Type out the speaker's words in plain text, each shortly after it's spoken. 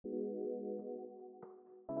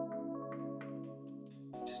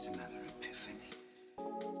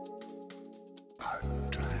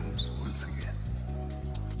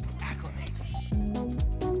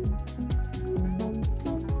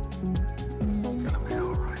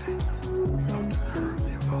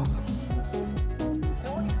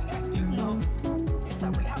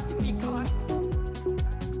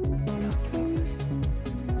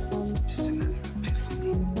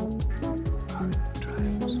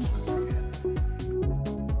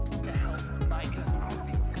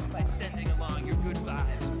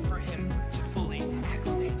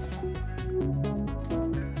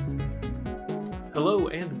Hello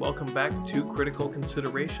and welcome back to Critical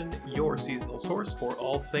Consideration, your seasonal source for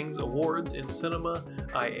all things awards in cinema.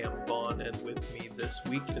 I am Vaughn, and with me this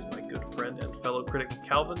week is my good friend and fellow critic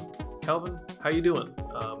Calvin. Calvin, how you doing?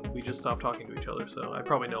 We just stopped talking to each other, so I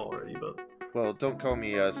probably know already, but... Well, don't call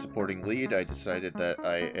me a supporting lead. I decided that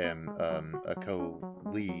I am a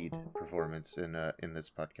co-lead performance in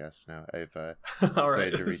this podcast now. I've all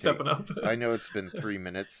right, decided to retake. Stepping up. I know it's been 3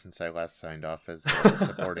 minutes since I last signed off as a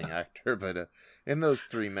supporting actor, but in those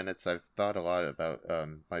 3 minutes, I've thought a lot about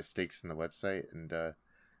my stakes in the website and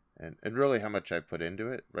really how much I put into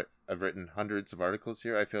it. Right, I've written hundreds of articles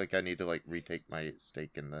here. I feel like I need to retake my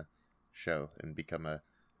stake in the show and become a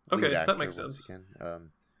lead actor that makes sense. Again.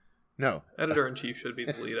 No. Editor-in-chief should be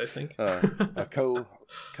the lead, I think. A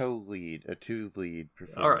co-lead, a two-lead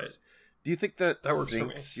performance. All right. Do you think that works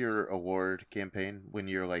sinks your award campaign when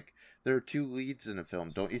you're there are two leads in a film?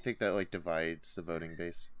 Don't you think that divides the voting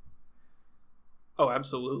base? Oh,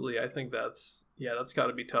 absolutely. I think that's got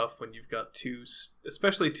to be tough when you've got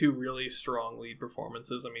especially two really strong lead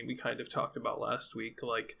performances. I mean, we kind of talked about last week,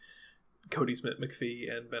 Cody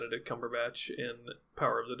Smith-McPhee and Benedict Cumberbatch in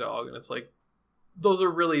Power of the Dog, and it's those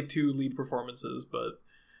are really two lead performances, but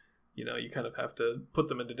you kind of have to put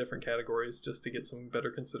them into different categories just to get some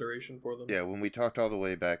better consideration for them. Yeah, when we talked all the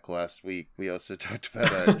way back last week, we also talked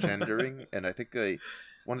about gendering, and I think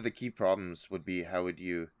one of the key problems would be how would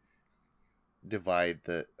you divide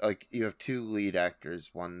you have two lead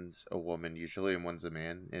actors, one's a woman usually and one's a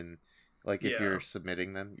man, and if you're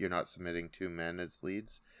submitting them, you're not submitting two men as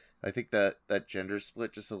leads. I think that gender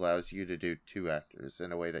split just allows you to do two actors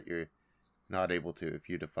in a way that you're not able to if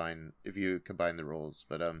you combine the roles.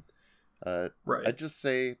 But right. I'd just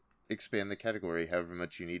say expand the category however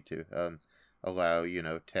much you need to. Allow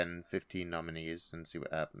 10, 15 nominees and see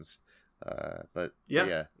what happens. But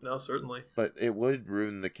yeah, no, certainly. But it would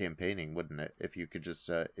ruin the campaigning, wouldn't it? If you could just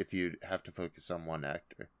if you have to focus on one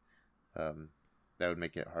actor, that would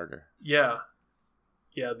make it harder. Yeah.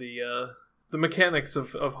 The mechanics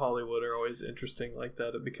of Hollywood are always interesting like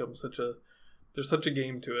that. It becomes there's such a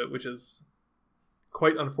game to it, which is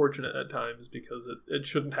quite unfortunate at times because it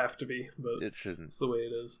shouldn't have to be, but it shouldn't. It's the way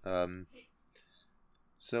it is.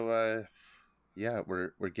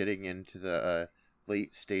 We're getting into the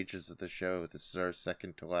late stages of the show. This is our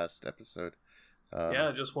second to last episode.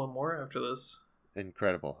 Just one more after this.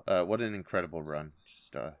 Incredible. What an incredible run.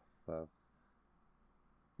 Just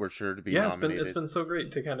we're sure to be nominated. It's been so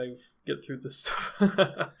great to kind of get through this stuff.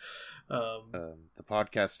 The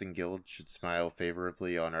Podcasting Guild should smile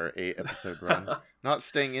favorably on our 8-episode run. Not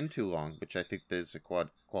staying in too long, which I think there's a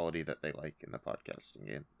quality that they like in the podcasting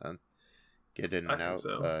game. Get in and out.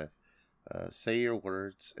 So. Say your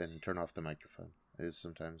words and turn off the microphone. It is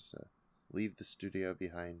sometimes leave the studio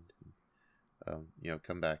behind. And,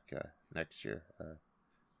 come back next year.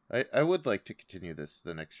 I would like to continue this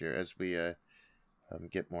the next year as we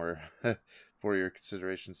get more for your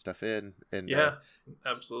consideration stuff in. And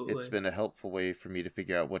absolutely. It's been a helpful way for me to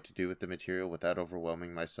figure out what to do with the material without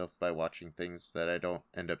overwhelming myself by watching things that I don't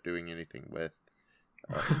end up doing anything with.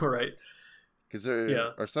 Right. Because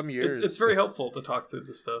there are some years... It's very helpful to talk through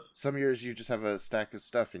this stuff. Some years you just have a stack of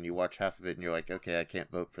stuff and you watch half of it and you're like, okay, I can't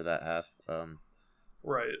vote for that half.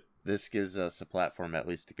 Right. This gives us a platform at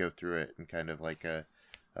least to go through it and kind of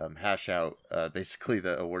hash out basically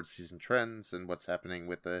the award season trends and what's happening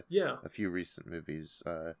with a few recent movies.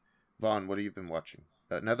 Vaughn, what have you been watching?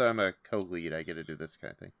 Now that I'm a co-lead, I get to do this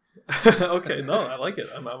kind of thing. Okay, no, I like it.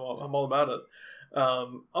 I'm all about it.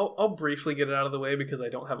 I'll briefly get it out of the way because I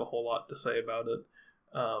don't have a whole lot to say about it.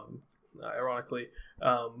 Ironically,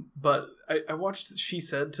 but I watched She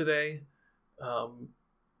Said today.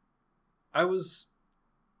 I was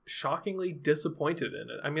shockingly disappointed in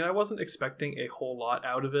it. I mean, I wasn't expecting a whole lot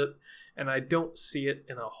out of it, and I don't see it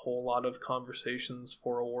in a whole lot of conversations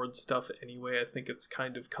for award stuff anyway. I think it's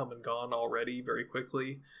kind of come and gone already very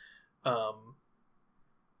quickly.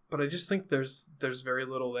 But I just think there's very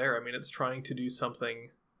little there. I mean, it's trying to do something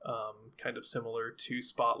kind of similar to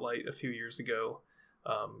Spotlight a few years ago.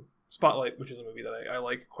 Spotlight, which is a movie that I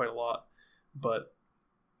like quite a lot, but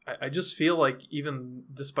I just feel like even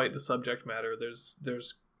despite the subject matter, there's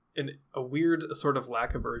a weird sort of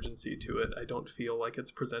lack of urgency to it. I don't feel like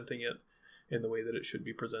it's presenting it in the way that it should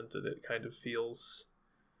be presented. It kind of feels,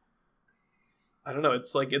 I don't know,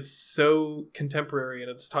 it's it's so contemporary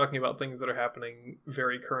and it's talking about things that are happening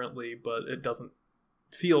very currently, but it doesn't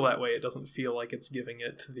feel that way. It doesn't feel like it's giving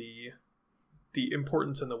it the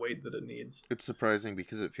importance and the weight that it needs. It's surprising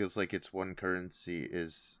because it feels like its one currency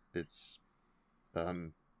is its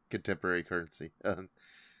contemporary currency.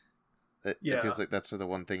 It feels like that's the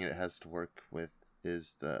one thing it has to work with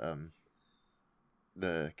is the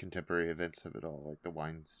the contemporary events of it all, like the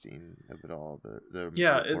Weinstein of it all, the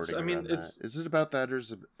yeah, reporting is it about that, or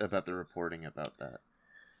is it about the reporting about that?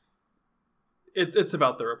 It's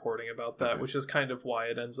about the reporting about that, okay. Which is kind of why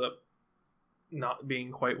it ends up not being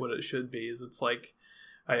quite what it should be. Is it's like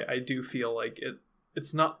I do feel like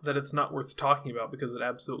it's not that it's not worth talking about, because it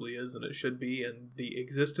absolutely is, and it should be, and the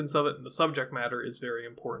existence of it and the subject matter is very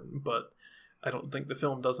important, but I don't think the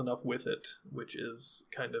film does enough with it, which is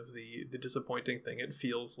kind of the disappointing thing. It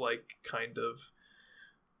feels like kind of,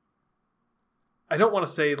 I don't want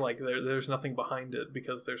to say like there's nothing behind it,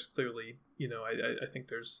 because there's clearly, I think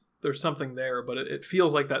there's something there, but it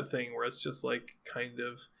feels like that thing where it's just like kind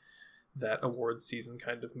of that awards season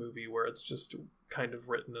kind of movie where it's just kind of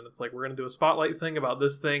written and it's like, we're going to do a spotlight thing about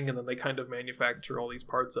this thing, and then they kind of manufacture all these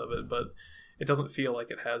parts of it, but it doesn't feel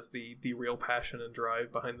like it has the real passion and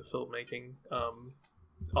drive behind the filmmaking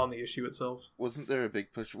on the issue itself. Wasn't there a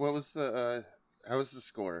big push? What was the how was the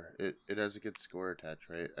score? It has a good score attached,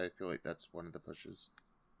 right? I feel like that's one of the pushes.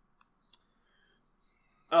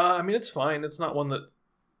 I mean, it's fine. It's not one that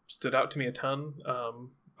stood out to me a ton.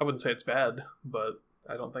 I wouldn't say it's bad, but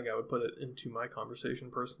I don't think I would put it into my conversation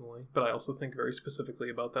personally. But I also think very specifically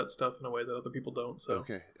about that stuff in a way that other people don't. So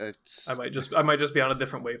okay, I might just be on a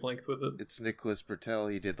different wavelength with it. It's Nicholas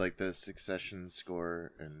Britell. He did like the Succession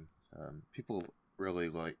score, and people really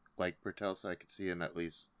like Britell, so I could see him at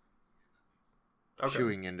least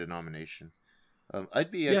chewing into nomination.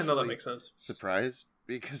 I'd be that makes sense. Surprised,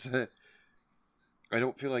 because I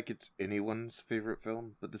don't feel like it's anyone's favorite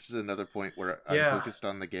film, but this is another point where I'm focused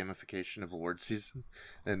on the gamification of award season,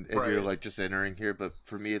 and you're like just entering here. But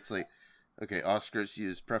for me, it's like, okay, Oscars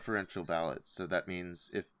use preferential ballots, so that means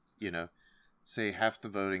if say half the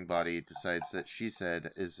voting body decides that She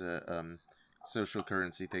Said is a social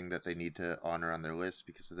currency thing that they need to honor on their list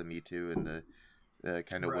because of the Me Too and the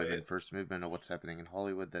kind of women first movement of what's happening in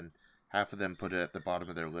Hollywood, then half of them put it at the bottom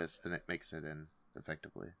of their list, then it makes it in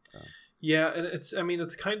effectively. Yeah, and it's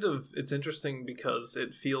interesting because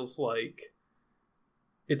it feels like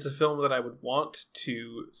it's a film that I would want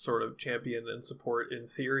to sort of champion and support in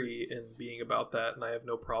theory and being about that, and I have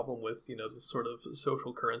no problem with, the sort of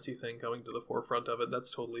social currency thing coming to the forefront of it.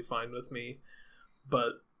 That's totally fine with me.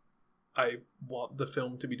 But I want the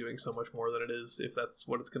film to be doing so much more than it is, if that's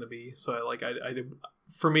what it's going to be. So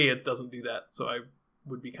for me, it doesn't do that. So I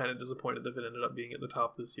would be kind of disappointed if it ended up being at the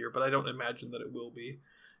top this year, but I don't imagine that it will be,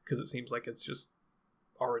 because it seems like it's just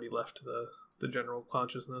already left the general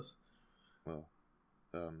consciousness. Well,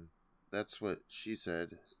 that's what She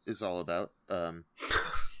Said is all about.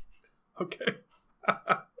 Okay.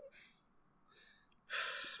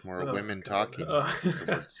 Just more women talking.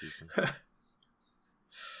 Season.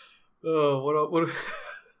 Oh, what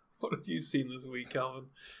have you seen this week, Calvin?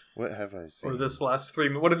 What have I seen? Or this last 3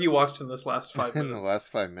 minutes? What have you watched in this last 5 minutes? In the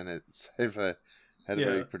last 5 minutes, I've had a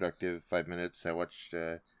very productive 5 minutes. I watched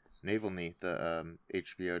Navalny, the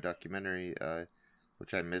HBO documentary,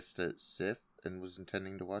 which I missed at SIF and was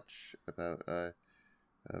intending to watch, about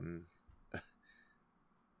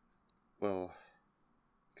well,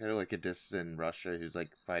 kind of like a dissident in Russia who's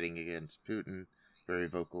like fighting against Putin, very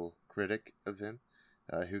vocal critic of him,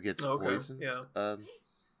 who gets poisoned. Yeah.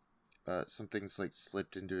 Something's like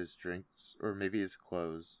slipped into his drinks, or maybe his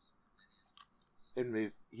clothes, and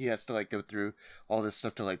maybe he has to like go through all this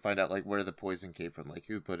stuff to like find out like where the poison came from, like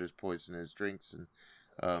who put his poison in his drinks, and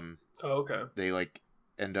they like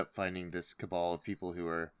end up finding this cabal of people who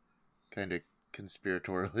are kind of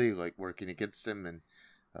conspiratorially like working against him,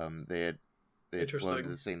 and they had flown to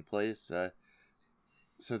the same place.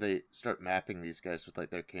 So they start mapping these guys with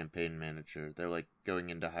like their campaign manager. They're like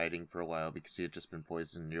going into hiding for a while because he had just been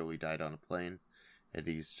poisoned, nearly died on a plane, and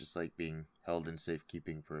he's just like being held in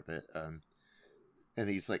safekeeping for a bit. And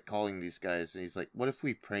he's like calling these guys, and he's like, "What if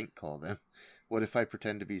we prank call them? What if I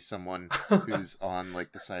pretend to be someone who's on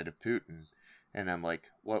like the side of Putin?" And I'm like,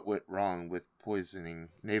 "What went wrong with poisoning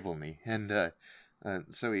Navalny?" And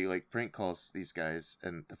so he like prank calls these guys,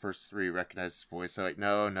 and the first three recognize his voice. They're like,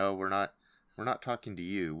 "No, we're not talking to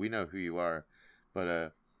you. We know who you are."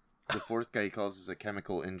 But the fourth guy he calls is a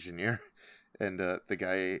chemical engineer, and the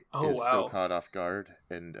guy is so caught off guard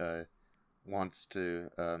and wants to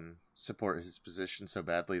support his position so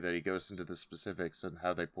badly that he goes into the specifics on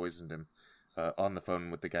how they poisoned him on the phone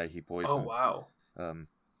with the guy he poisoned. Oh wow!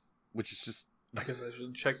 Which is just. I guess I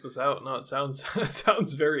should check this out. No, it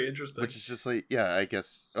sounds very interesting. Which is just like, yeah, I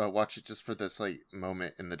guess watch it just for this like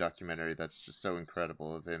moment in the documentary that's just so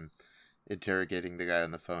incredible of him interrogating the guy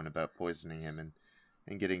on the phone about poisoning him,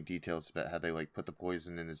 and getting details about how they like put the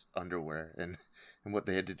poison in his underwear and what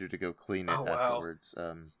they had to do to go clean it afterwards.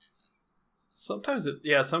 Sometimes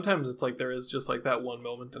it's like there is just like that one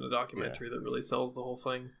moment in a documentary that really sells the whole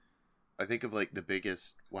thing. I think of like the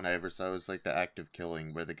biggest one I ever saw was like The Act of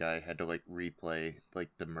Killing, where the guy had to like replay like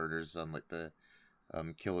the murders on like the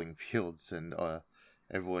killing fields and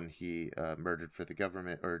everyone he murdered for the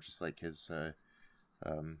government, or just like his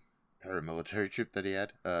paramilitary troop that he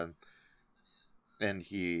had. And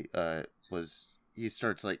he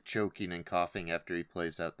starts like choking and coughing after he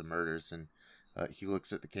plays out the murders, and he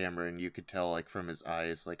looks at the camera, and you could tell like from his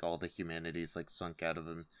eyes like all the humanity's like sunk out of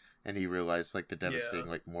him, and he realized like the devastating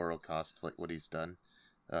like moral cost of like what he's done.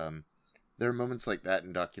 There are moments like that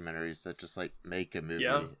in documentaries that just like make a movie,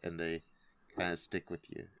 and they kind of stick with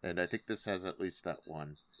you. And I think this has at least that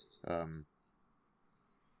one.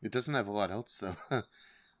 It doesn't have a lot else though.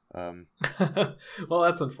 Well,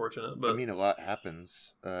 that's unfortunate, but I mean, a lot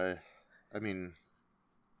happens.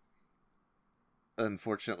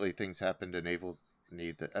 Unfortunately, things happen to Naval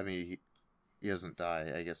Need that. I mean, he doesn't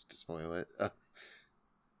die, I guess, to spoil it.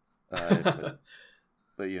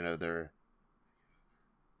 But you know, there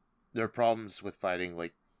are problems with fighting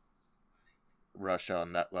like Russia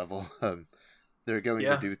on that level. They're going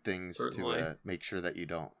to do things to make sure that you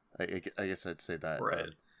don't. I guess I'd say that. Right.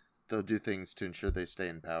 They'll do things to ensure they stay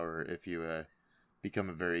in power if you become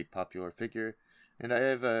a very popular figure. And I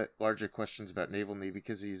have larger questions about Navalny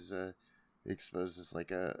because he's exposed as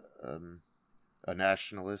like a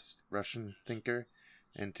nationalist Russian thinker,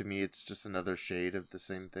 and to me it's just another shade of the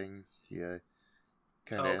same thing. He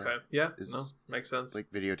kind of makes sense.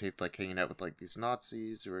 Like videotaped like hanging out with like these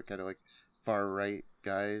Nazis who are kind of like far right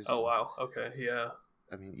guys. Oh wow, okay, yeah.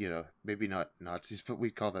 I mean, you know, maybe not Nazis, but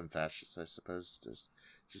we'd call them fascists, I suppose.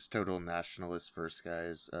 Just total nationalist first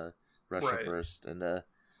guys, Russia first, and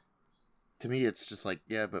to me it's just like,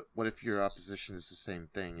 yeah, but what if your opposition is the same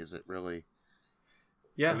thing? Is it really?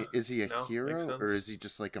 Yeah. I mean, is he a hero, or is he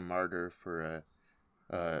just like a martyr for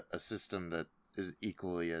a system that is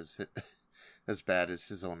equally as as bad as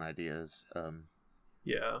his own ideas?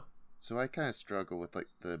 Yeah. So I kind of struggle with like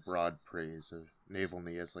the broad praise of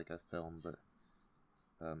Navalny as like a film,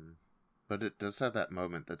 but it does have that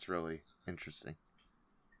moment that's really interesting.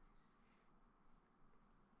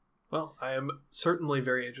 Well, I am certainly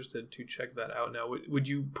very interested to check that out now. Would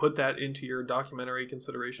you put that into your documentary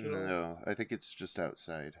consideration? No, I think it's just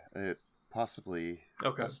outside. Possibly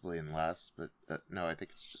in last, but no, I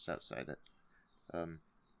think it's just outside it. But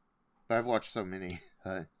I've watched so many.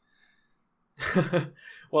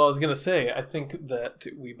 Well, I was gonna say, I think that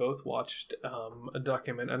we both watched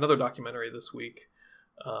another documentary this week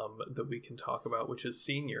that we can talk about, which is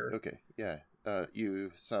Senior. Okay, yeah.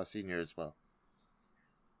 You saw Senior as well.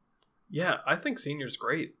 Yeah, I think Senior's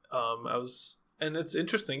great. And it's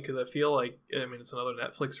interesting because I feel like, I mean, it's another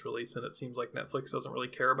Netflix release, and it seems like Netflix doesn't really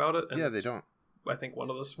care about it. And yeah, they don't. I think one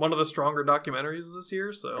of the stronger documentaries this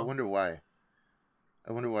year. So I wonder why.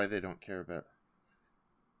 I wonder why they don't care about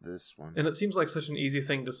this one. And it seems like such an easy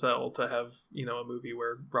thing to sell, to have, you know, a movie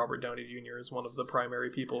where Robert Downey Jr. is one of the primary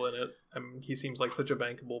people in it. I mean, he seems like such a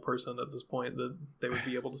bankable person at this point that they would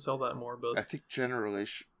be able to sell that more. But I think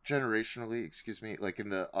generationally, like in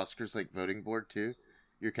the Oscars like voting board too,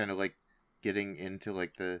 you're kind of like getting into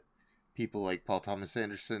like the people like Paul Thomas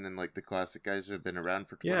Anderson and like the classic guys who have been around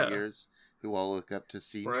for 20 years who all look up to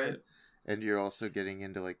Senior. Right. And you're also getting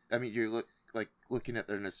into like, I mean, you're looking at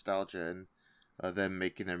their nostalgia and them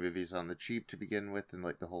making their movies on the cheap to begin with, and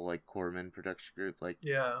like the whole like Corman production group. Like,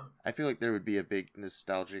 yeah, I feel like there would be a big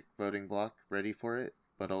nostalgic voting block ready for it,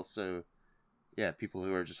 but also, yeah, people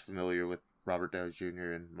who are just familiar with Robert Downey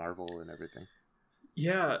Jr. and Marvel and everything.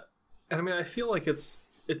 Yeah, and I mean, I feel like it's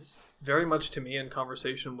very much, to me, in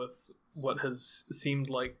conversation with what has seemed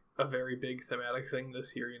like a very big thematic thing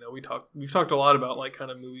this year. You know, we've talked a lot about like kind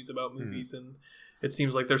of movies about movies, and it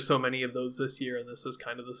seems like there's so many of those this year, and this is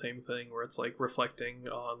kind of the same thing, where it's like reflecting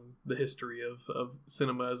on the history of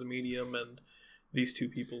cinema as a medium and these two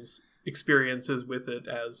people's experiences with it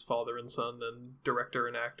as father and son and director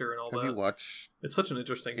and actor and all that. Have you watched It's such an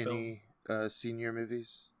interesting film. Any Senior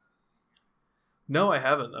movies? No, I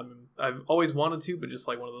haven't. I mean, I've always wanted to, but just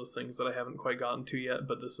like one of those things that I haven't quite gotten to yet.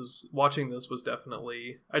 But watching this was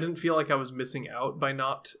definitely, I didn't feel like I was missing out by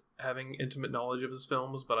not having intimate knowledge of his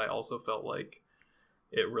films, but I also felt like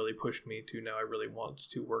it really pushed me to, now I really want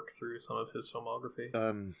to work through some of his filmography.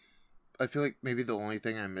 I feel like maybe the only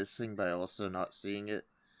thing I'm missing by also not seeing it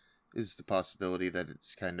is the possibility that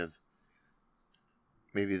it's kind of,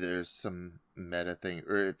 maybe there's some meta thing,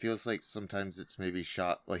 or it feels like sometimes it's maybe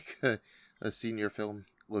shot like a Senior film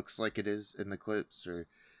looks like it is in the clips, or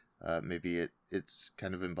maybe it's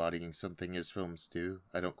kind of embodying something his films do.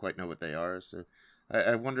 I don't quite know what they are, so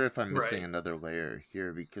I wonder if I'm missing another layer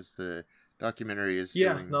here, because the documentary is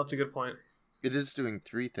doing... that's a good point. It is doing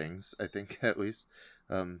three things, I think, at least.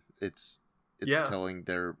 It's telling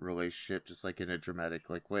their relationship just like in a dramatic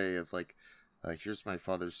way of here's my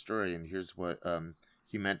father's story and here's what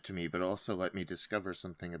he meant to me, but also let me discover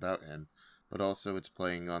something about him. But also it's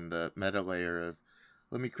playing on the meta layer of,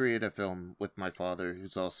 let me create a film with my father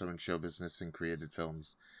who's also in show business and created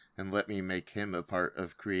films, and let me make him a part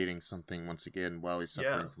of creating something once again while he's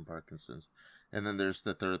suffering from Parkinson's. And then there's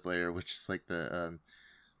the third layer, which is the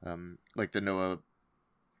Noah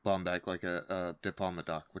Baumbach, a De Palma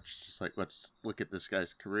doc, which is just let's look at this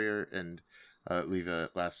guy's career and leave a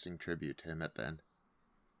lasting tribute to him at the end.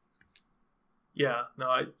 Yeah, no,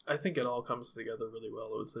 I think it all comes together really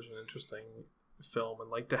well. It was such an interesting film,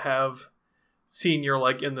 and to have Senior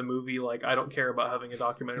in the movie, I don't care about having a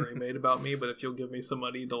documentary made about me, but if you'll give me some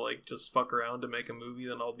money to just fuck around to make a movie,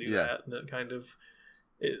 then I'll do that. And it kind of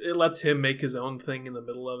it lets him make his own thing in the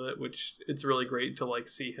middle of it, which it's really great to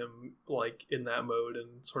see him in that mode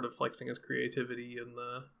and sort of flexing his creativity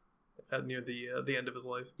near the end of his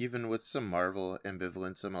life. Even with some Marvel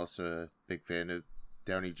ambivalence, I'm also a big fan of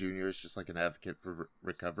Downey Jr. is just an advocate for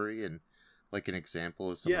recovery and an example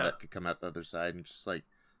of someone that could come out the other side and just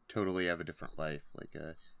totally have a different life.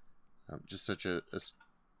 Just such a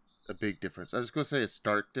big difference. I was going to say a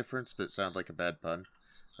stark difference, but it sounded like a bad pun.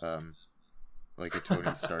 A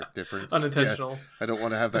Tony Stark difference. Unintentional. Yeah, I don't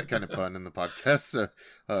want to have that kind of pun in the podcast. So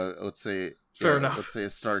let's say fair enough. Let's say a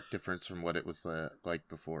stark difference from what it was like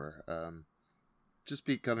before. Just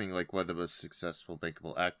becoming one of the most successful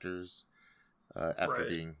bankable actors after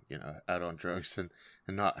being out on drugs and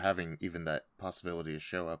not having even that possibility to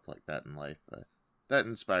show up like that in life. That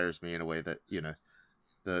inspires me in a way that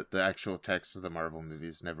the actual text of the Marvel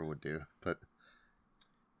movies never would do. But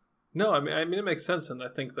no, I mean it makes sense, and I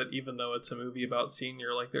think that even though it's a movie about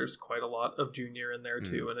Senior, there's quite a lot of Junior in there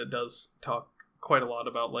too, and it does talk quite a lot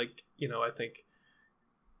about I think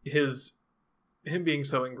him being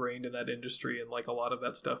so ingrained in that industry and a lot of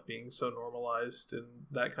that stuff being so normalized, and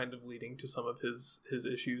that kind of leading to some of his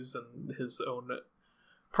issues and his own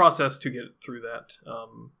process to get through that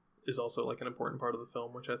is also an important part of the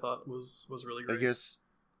film, which I thought was really great. I guess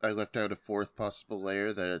I left out a fourth possible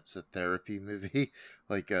layer, that it's a therapy movie,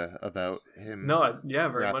 about him. No,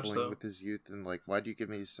 very much so. With his youth and why do you give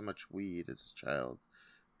me so much weed as a child?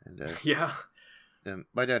 And yeah. And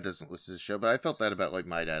my dad doesn't listen to the show, but I felt that about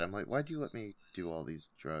my dad. I'm why do you let me do all these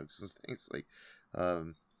drugs and things?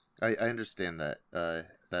 I understand that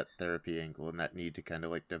that therapy angle and that need to kind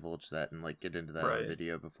of divulge that and get into that on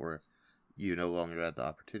video before you no longer had the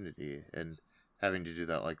opportunity, and having to do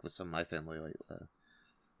that with some of my family.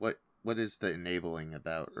 What is the enabling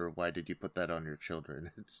about, or why did you put that on your children?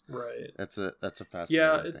 It's That's a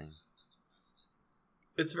fascinating thing.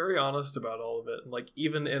 It's very honest about all of it, and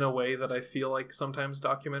even in a way that I feel sometimes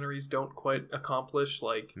documentaries don't quite accomplish.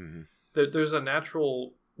 There's a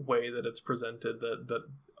natural way that it's presented that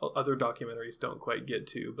other documentaries don't quite get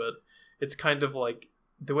to, but it's kind of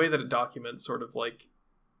the way that it documents sort of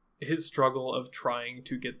his struggle of trying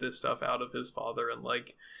to get this stuff out of his father, and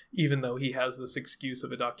even though he has this excuse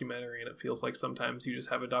of a documentary, and it feels sometimes you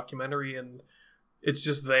just have a documentary and it's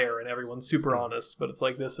just there and everyone's super honest, but it's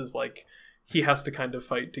this is he has to kind of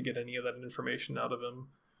fight to get any of that information out of him.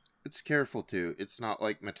 It's careful too. It's not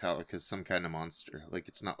Metallica's some kind of monster.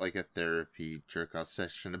 It's not a therapy jerk-off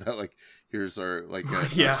session about here's our a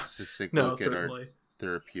narcissistic look at our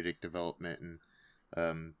therapeutic development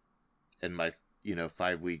and my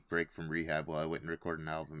 5-week break from rehab while I went and recorded an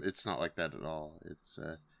album. It's not like that at all. It's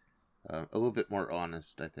a little bit more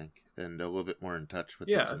honest, I think, and a little bit more in touch with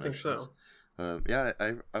its emotions. I think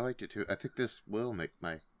so. I liked it too. I think this will make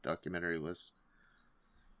my documentary list.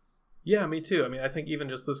 Yeah, me too. I mean, I think even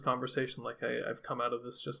just this conversation, I've come out of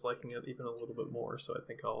this just liking it even a little bit more. So I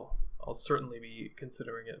think I'll certainly be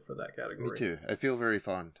considering it for that category. Me too. I feel very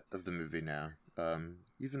fond of the movie now,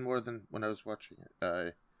 even more than when I was watching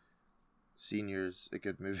it. Senior's a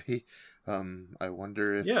good movie. I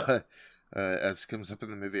wonder if, as comes up in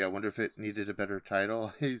the movie, I wonder if it needed a better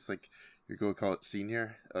title. He's you're going to call it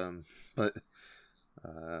Senior, but.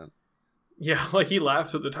 Yeah, he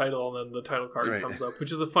laughs at the title and then the title card comes up,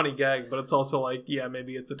 which is a funny gag, but it's also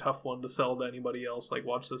maybe it's a tough one to sell to anybody else.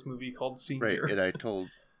 Watch this movie called Senior. Right, and I told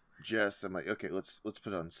Jess, I'm okay, let's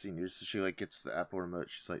put on Senior. So she gets the Apple remote.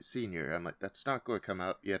 She's Senior. I'm that's not going to come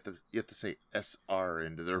out. You have to say SR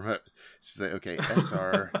into the remote. She's okay,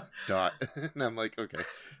 SR dot. And I'm okay.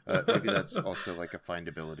 Maybe that's also a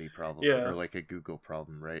findability problem or a Google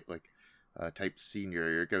problem, right? Type Senior,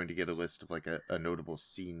 you're going to get a list of a notable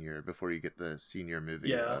senior before you get the Senior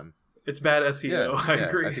movie. It's bad SEO. Yeah, I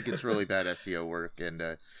agree. I think it's really bad SEO work,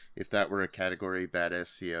 and if that were a category, bad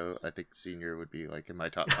SEO, I think Senior would be like in my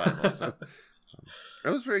top 5 also. I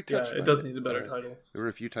was very touched. Yeah, it does need a better title. There were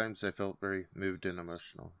a few times I felt very moved and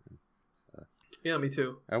emotional. Yeah, me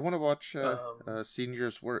too. I want to watch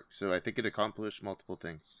Senior's work, so I think it accomplished multiple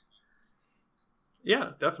things.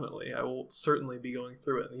 Yeah, definitely. I will certainly be going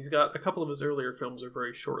through it. And he's got a couple of his earlier films are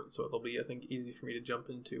very short, so it'll be, I think, easy for me to jump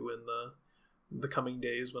into in the coming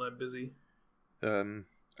days when I'm busy.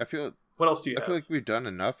 I feel. What else do you have? I feel like we've done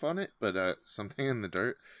enough on it, but Something in the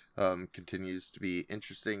Dirt continues to be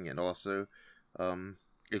interesting and also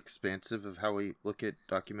expansive of how we look at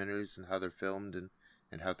documentaries and how they're filmed and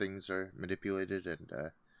how things are manipulated. And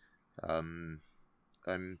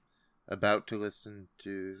I'm about to listen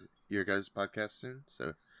to your guys' podcast soon,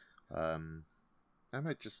 so I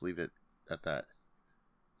might just leave it at that.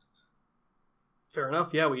 Fair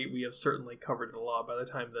enough. Yeah, we have certainly covered it a lot. By the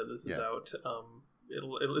time that this is out,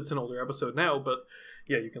 it's an older episode now, but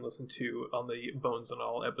yeah, you can listen to on the Bones and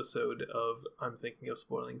All episode of I'm Thinking of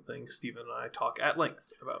Spoiling Things. Steven and I talk at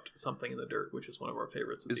length about Something in the Dirt, which is one of our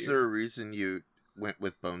favorites of the year. Is there a reason you went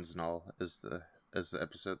with Bones and All as the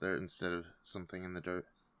episode there instead of Something in the Dirt?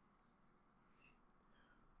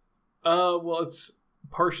 Well, it's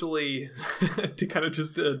partially to kind of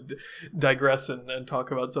just digress and talk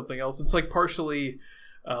about something else. It's like partially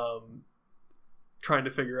trying to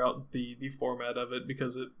figure out the format of it,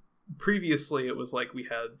 because previously it was like we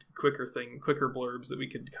had quicker blurbs that we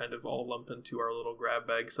could kind of all lump into our little grab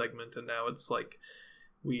bag segment, and now it's like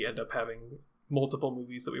we end up having multiple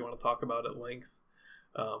movies that we want to talk about at length.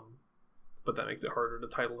 But that makes it harder to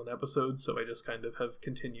title an episode, so I just kind of have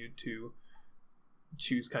continued to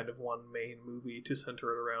choose kind of one main movie to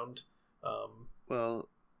center it around. Well,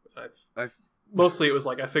 I've mostly it was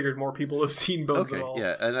like I figured more people have seen Bones and All.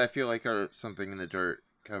 Yeah, and I feel like our Something in the Dirt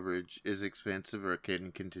coverage is expansive, or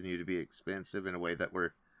can continue to be expansive in a way that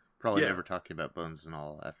we're probably never talking about Bones and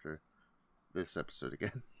All after this episode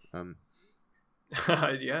again.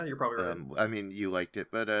 Yeah, you're probably right. I mean, you liked it,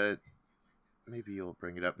 but maybe you'll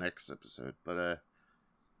bring it up next episode, but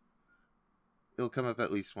it'll come up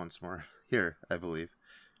at least once more here, I believe.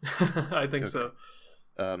 I think so.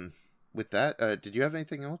 With that, did you have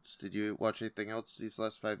anything else? Did you watch anything else these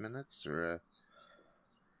last 5 minutes, or?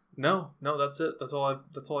 No, that's it. That's all.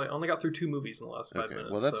 I only got through 2 movies in the last 5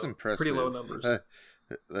 minutes. Well, that's impressive. Pretty low numbers.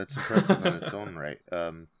 That's impressive in its own right.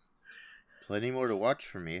 Plenty more to watch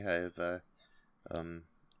for me. I have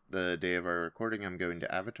the day of our recording, I'm going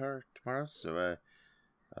to Avatar tomorrow, so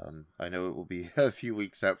I know it will be a few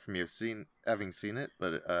weeks out from me having seen it,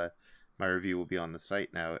 but my review will be on the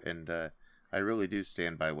site now, and I really do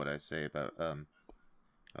stand by what I say about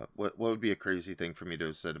what would be a crazy thing for me to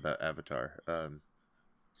have said about Avatar.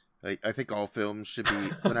 I think all films should be,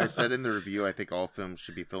 when I said in the review, I think all films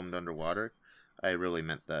should be filmed underwater, I really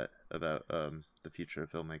meant that about the future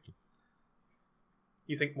of filmmaking.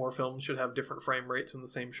 You think more films should have different frame rates in the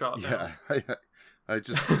same shot now? Yeah,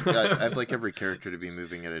 I'd like every character to be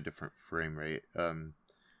moving at a different frame rate.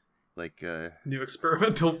 Like new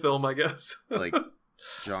experimental film, I guess. Like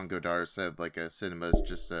Jean Godard said, like a cinema is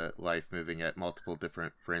just a life moving at multiple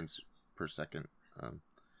different frames per second.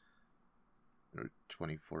 Or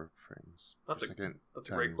 24 frames per second. That's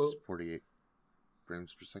a great quote. 48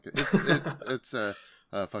 frames per second. It's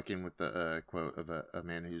fucking with the quote of a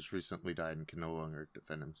man who's recently died and can no longer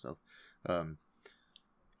defend himself,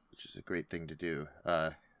 which is a great thing to do.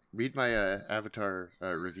 Read my Avatar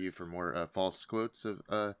review for more false quotes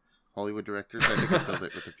of Hollywood directors. I think I filled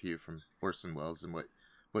it with a few from Orson Welles and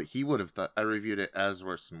what he would have thought. I reviewed it as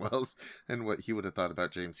Orson Welles and what he would have thought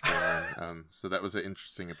about James Cameron. So that was an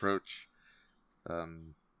interesting approach.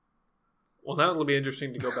 Well, now it'll be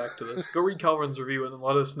interesting to go back to this. Go read Calvin's review and then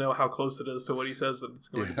let us know how close it is to what he says that it's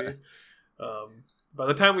going to be. By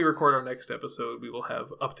the time we record our next episode, we will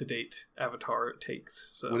have up-to-date Avatar takes.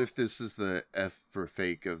 So. What if this is the F for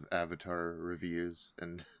fake of Avatar reviews,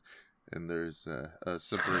 and there's a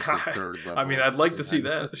subversive third level? I mean, I'd like to see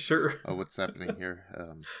that, sure. What's happening here?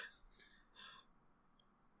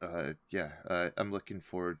 I'm looking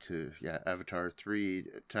forward to Avatar 3,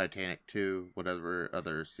 Titanic 2, whatever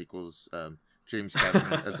other sequels. James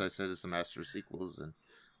Cameron, as I said, is the master of sequels, and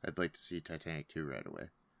I'd like to see Titanic 2 right away.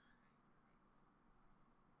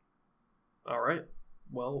 All right.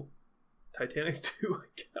 Well, Titanic 2.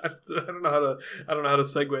 I don't know how to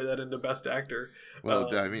segue that into Best Actor.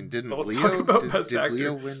 Well, I mean, didn't Leo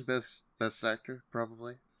Leo win Best Actor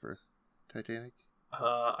probably for Titanic?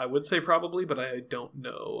 I would say probably, but I don't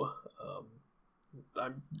know. I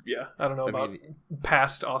don't know about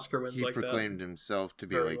past Oscar wins like that. He proclaimed himself to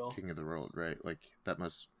be king of the world, right? Like that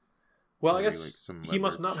must Well, I guess he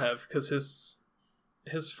must not have, because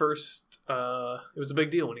his first it was a big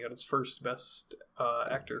deal when he got his first best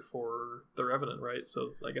actor for The Revenant, right?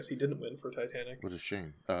 So I guess he didn't win for Titanic. What a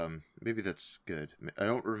shame. Maybe that's good. I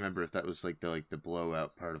don't remember if that was like the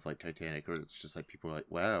blowout part of like Titanic, or it's just like people were like,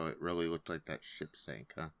 wow, it really looked like that ship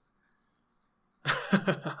sank, huh?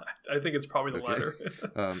 I think it's probably the latter.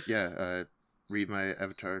 Read my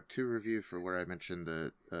Avatar 2 review for where I mentioned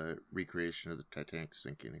the recreation of the Titanic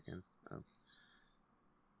sinking again.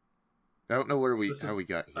 I don't know how we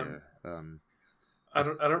got here. I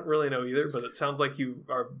don't really know either, but it sounds like you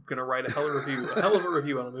are gonna write a hell of a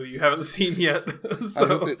review on a movie you haven't seen yet. So I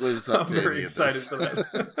hope it lives up to very excited for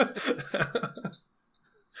that.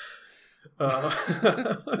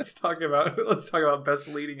 Let's talk about best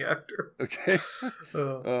leading actor. Okay.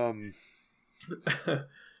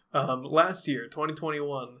 Last year,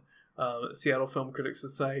 2021. Seattle Film Critics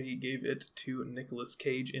Society gave it to Nicolas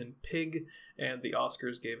Cage in Pig, and the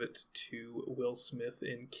Oscars gave it to Will Smith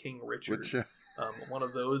in King Richard. Which, one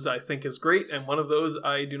of those I think is great, and one of those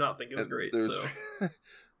I do not think is great. So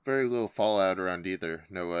very little fallout around either.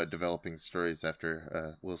 No developing stories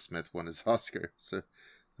after Will Smith won his Oscar, so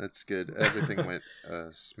that's good. Everything went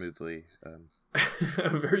smoothly.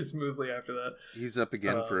 Very smoothly after that. He's up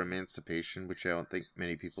again for Emancipation, which I don't think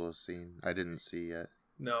many people have seen. I didn't see yet.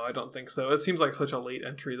 No, I don't think so. It seems like such a late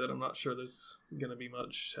entry that I'm not sure there's going to be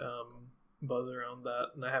much buzz around that.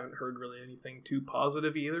 And I haven't heard really anything too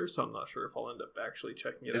positive either, so I'm not sure if I'll end up actually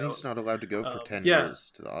checking it out. And he's not allowed to go for 10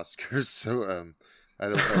 years to the Oscars, so I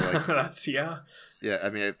don't know. Like, that's, yeah. Yeah,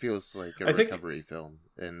 I mean, it feels like a recovery film.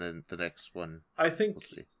 And then the next one, we'll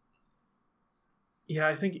see. Yeah,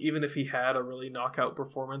 I think even if he had a really knockout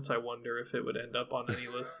performance, I wonder if it would end up on any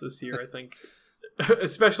lists this year. I think,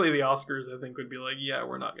 especially the Oscars, I think would be like, yeah,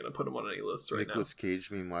 we're not going to put him on any lists right now. Nicolas Cage,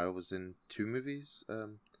 meanwhile, was in 2 movies,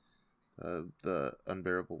 The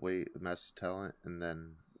Unbearable Weight of Massive Talent, and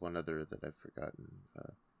then one other that I've forgotten,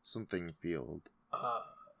 something Field. I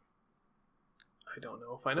don't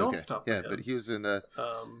know if I know off the top of my head. Yeah, but he was in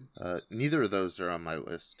neither of those are on my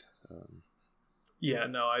list. Yeah,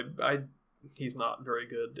 no, he's not very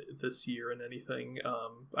good this year in anything.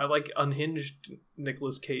 I like unhinged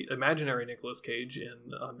Nicolas Cage, imaginary Nicolas Cage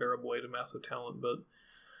in Unbearable Weight of Massive Talent, but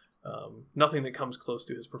nothing that comes close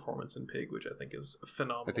to his performance in Pig, which I think is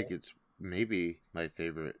phenomenal. I think it's maybe my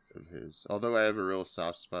favorite of his, although I have a real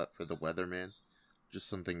soft spot for The Weatherman, just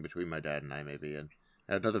something between my dad and I maybe, and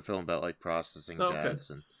another film about like processing dads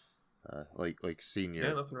and like senior.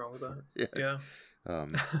 Yeah, nothing wrong with that. Yeah.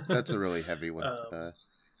 That's a really heavy one.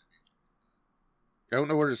 I don't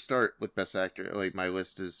know where to start with Best Actor. Like, my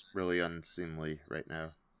list is really unseemly right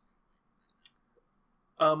now.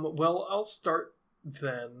 Well, I'll start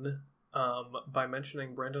then by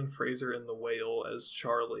mentioning Brendan Fraser in The Whale as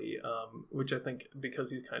Charlie, which I think,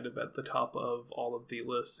 because he's kind of at the top of all of the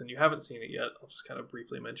lists, and you haven't seen it yet, I'll just kind of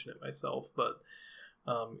briefly mention it myself, but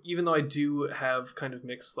even though I do have kind of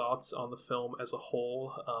mixed thoughts on the film as a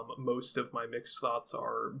whole, most of my mixed thoughts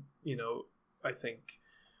are, I think,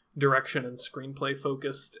 direction and screenplay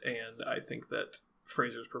focused, and I think that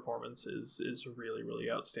Fraser's performance is really,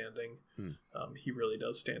 really outstanding. He really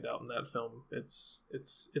does stand out in that film. It's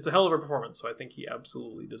a hell of a performance, so I think he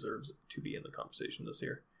absolutely deserves to be in the conversation this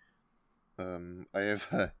year. I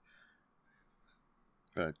have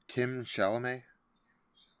Tim Chalamet.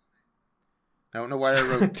 I don't know why I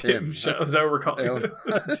wrote Tim. Is that what we're calling it?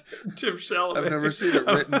 Tim Chalamet. I've never seen it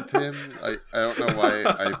written Tim. I don't know why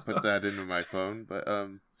I put that into my phone, but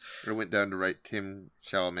I went down to write Tim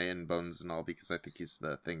Chalamet in Bones and All because I think he's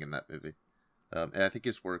the thing in that movie. And I think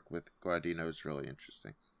his work with Guadagnino is really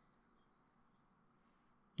interesting.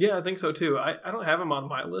 Yeah, I think so too. I don't have him on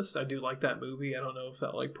my list. I do like that movie. I don't know if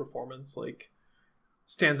that performance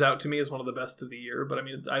stands out to me as one of the best of the year, but I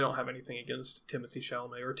mean, I don't have anything against Timothy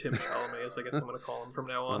Chalamet, or Tim Chalamet, as I guess I'm going to call him from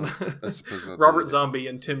now on. I suppose Robert Zombie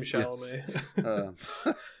and Tim Chalamet.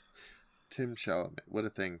 Yes. Tim Chalamet, what a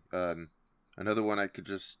thing. Another one I could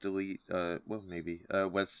just delete, maybe,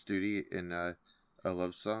 Wes Studi in A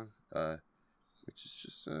Love Song, which is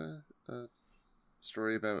just a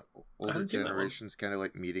story about older generations kind of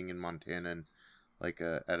like meeting in Montana and like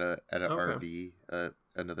at an RV,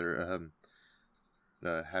 another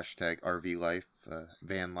hashtag RV life,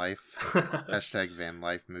 van life, hashtag van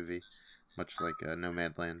life movie, much like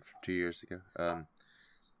Nomadland from 2 years ago.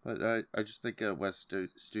 But I just think Wes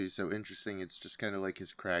Studi is so interesting. It's just kind of like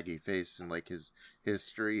his craggy face and like his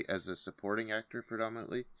history as a supporting actor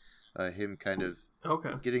predominantly. Him kind of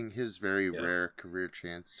getting his very rare career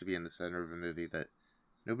chance to be in the center of a movie that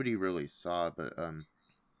nobody really saw. But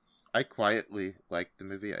I quietly like the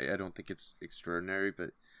movie. I don't think it's extraordinary, but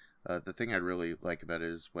The thing I really like about it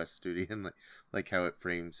is Wes Studi and like how it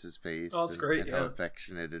frames his face. Oh, it's great, and yeah. how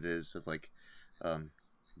affectionate it is of like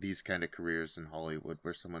these kind of careers in Hollywood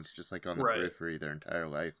where someone's just like on the periphery their entire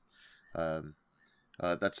life.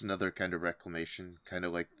 That's another kind of reclamation, kind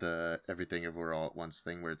of like the Everything Everywhere All at Once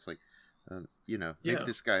thing, where it's like, maybe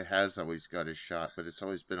this guy has always got his shot, but it's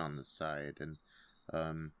always been on the side, and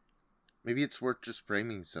maybe it's worth just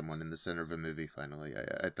framing someone in the center of a movie. Finally,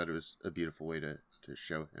 I thought it was a beautiful way to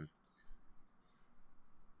show him.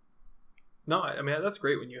 No, I mean, that's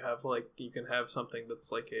great when you have like, you can have something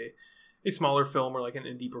that's like a smaller film or like an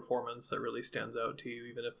indie performance that really stands out to you,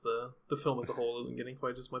 even if the film as a whole isn't getting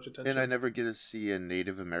quite as much attention. And I never get to see a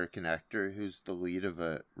Native American actor who's the lead of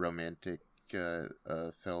a romantic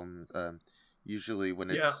film. Usually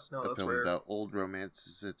when it's a film about old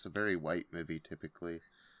romances, it's a very white movie typically.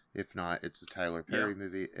 If not, it's a Tyler Perry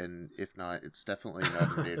movie, and if not, it's definitely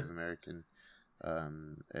not a Native American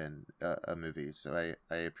a movie. So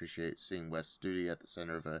I appreciate seeing Wes Studi at the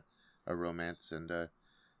center of a romance, and the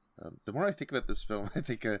more I think about this film, I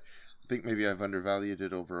think maybe I've undervalued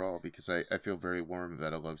it overall, because I feel very warm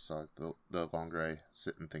about a love song the longer I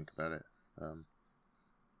sit and think about it.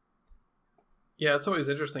 Yeah, it's always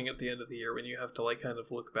interesting at the end of the year when you have to like kind of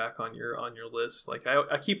look back on your list. Like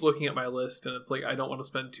I keep looking at my list, and it's like I don't want to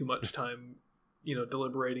spend too much time,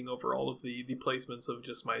 deliberating over all of the placements of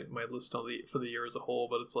just my list for the year as a whole.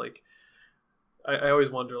 But it's like I always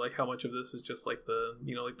wonder like how much of this is just like the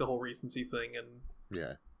like the whole recency thing, and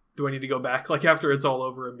do I need to go back like after it's all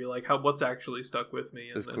over and be like, what's actually stuck with me,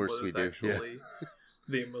 and of course what we is do. Actually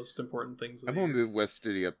the most important things. I'm gonna move Wes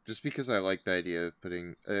Studi up just because I like the idea of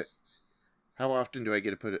putting. How often do I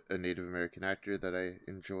get to put a Native American actor that I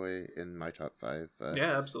enjoy in my top 5?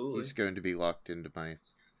 Yeah, absolutely. He's going to be locked into my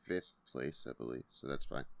 5th place, I believe, so that's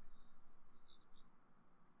fine.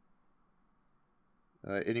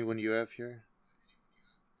 Anyone you have here?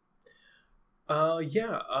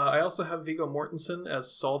 I also have Viggo Mortensen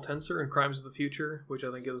as Saul Tenser in Crimes of the Future, which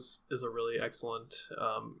I think is a really excellent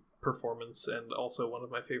performance, and also one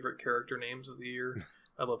of my favorite character names of the year.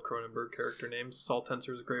 I love Cronenberg character names. Saul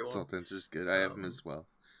Tenser is a great one. Saul Tenser's good. I have him as well.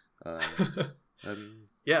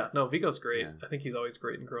 Yeah, no, Viggo's great. Yeah. I think he's always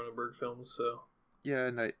great in Cronenberg films. So yeah,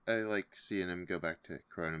 and I like seeing him go back to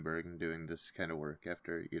Cronenberg and doing this kind of work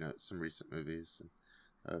after some recent movies.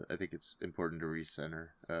 And I think it's important to recenter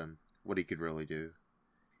what he could really do.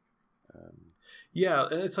 Yeah,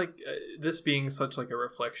 and it's like this being such like a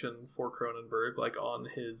reflection for Cronenberg, like on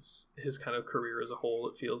his kind of career as a whole.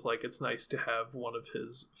 It feels like it's nice to have one of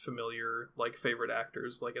his familiar like favorite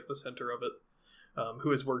actors like at the center of it,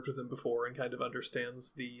 who has worked with him before and kind of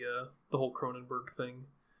understands the whole Cronenberg thing.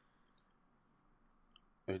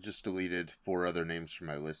 I just deleted 4 other names from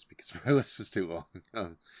my list because my list was too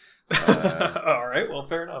long. All right, well,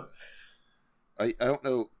 fair enough. I don't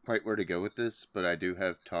know quite where to go with this, but I do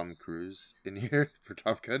have Tom Cruise in here for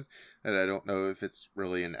Top Gun, and I don't know if it's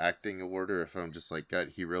really an acting award or if I'm just like,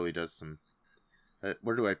 God, he really does some...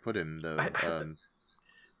 where do I put him, though?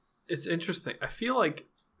 It's interesting. I feel like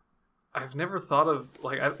I've never thought of...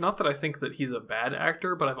 like, not that I think that he's a bad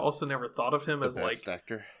actor, but I've also never thought of him as, like...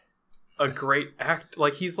 actor? A great act.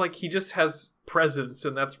 Like, he just has presence,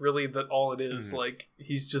 and that's really all it is. Mm-hmm. Like,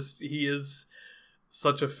 he is...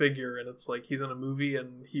 such a figure, and it's like he's in a movie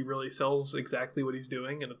and he really sells exactly what he's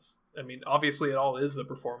doing, and it's, I mean, obviously it all is the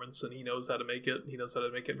performance, and he knows how to make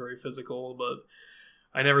it very physical, but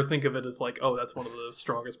I never think of it as like, oh, that's one of the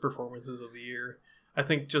strongest performances of the year. I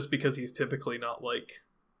think just because he's typically not like,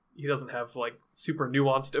 he doesn't have like super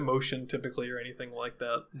nuanced emotion typically or anything like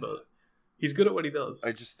that, but he's good at what he does.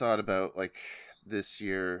 I just thought about like this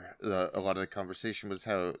year, a lot of the conversation was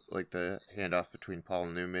how like the handoff between Paul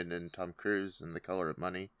Newman and Tom Cruise and The Color of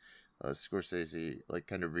Money, Scorsese like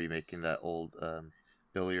kind of remaking that old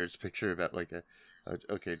billiards picture about like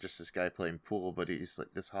just this guy playing pool, but he's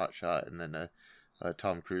like this hot shot, and then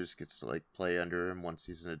Tom Cruise gets to like play under him once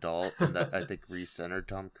he's an adult, and that I think recentered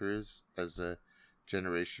Tom Cruise as a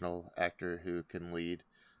generational actor who can lead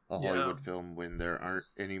a Hollywood film when there aren't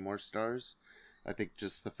any more stars. I think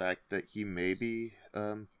just the fact that he may be,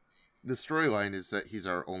 the storyline is that he's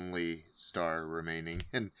our only star remaining,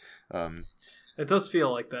 and it does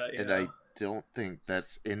feel like that. Yeah. And I don't think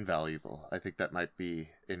that's invaluable. I think that might be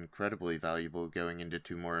incredibly valuable going into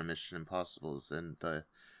 2 more Mission Impossibles, and the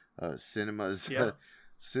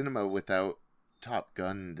cinema without Top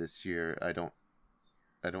Gun this year. I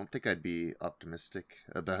don't think I'd be optimistic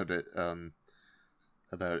about it.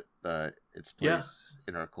 About its place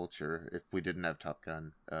in our culture if we didn't have Top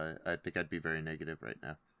Gun. I think I'd be very negative right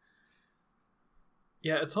now.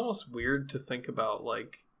 Yeah, it's almost weird to think about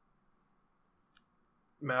like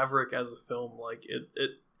Maverick as a film, like it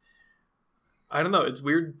I don't know, it's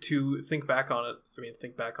weird to think back on it. I mean,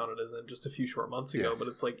 think back on it isn't just a few short months ago, but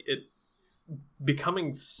it's like it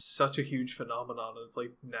becoming such a huge phenomenon. It's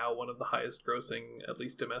like now one of the highest grossing, at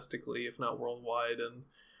least domestically, if not worldwide, and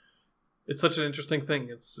it's such an interesting thing.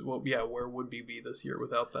 It's where would we be this year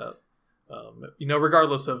without that?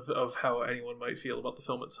 Regardless of how anyone might feel about the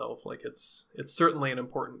film itself, like it's certainly an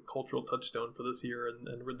important cultural touchstone for this year and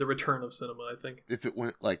the return of cinema, I think. If it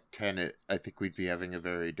went like Tenet, I think we'd be having a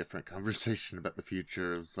very different conversation about the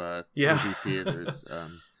future of movie theaters.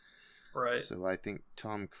 Right. So I think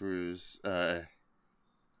Tom Cruise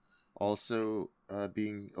also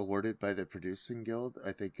being awarded by the Producing Guild,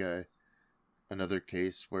 I think another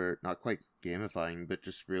case where not quite gamifying, but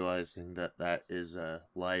just realizing that is a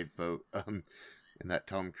live vote, and that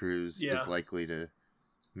Tom Cruise is likely to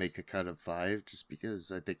make a cut of 5 just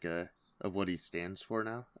because I think of what he stands for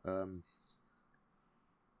now. No,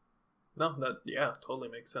 that totally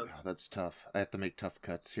makes sense. Oh, that's tough. I have to make tough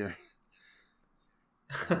cuts here.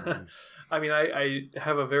 I mean, I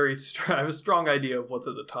have I have a strong idea of what's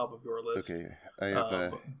at the top of your list. Okay, I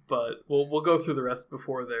have but we'll go through the rest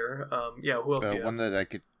before there. Who else? Do you one that I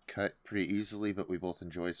could cut pretty easily, but we both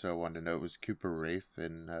enjoy, so I wanted to know, was Cooper Raiff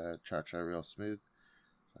in Cha Cha Real Smooth.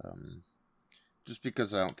 Just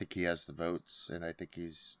because I don't think he has the votes, and I think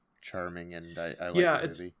he's charming, and I like the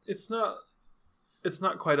movie. It's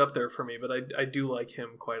not quite up there for me, but I do like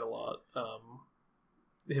him quite a lot.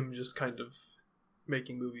 Him just kind of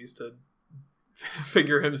making movies to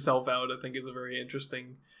figure himself out, I think, is a very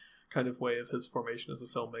interesting kind of way of his formation as a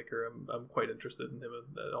filmmaker. I'm quite interested in him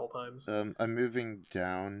at all times. I'm moving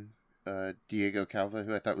down Diego Calva,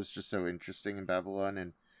 who I thought was just so interesting in Babylon,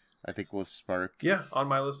 and I think will spark on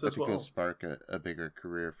my list as well. Will spark a bigger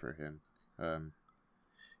career for him. I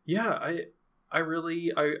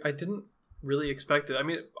didn't really expect it. I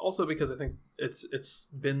mean, also because I think it's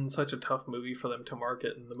been such a tough movie for them to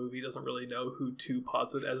market, and the movie doesn't really know who to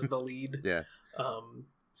posit as the lead.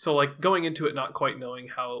 So like going into it not quite knowing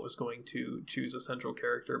how it was going to choose a central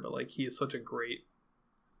character, but like he is such a great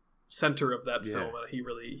center of that film, and he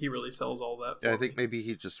really sells all that for I think maybe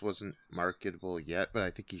he just wasn't marketable yet, but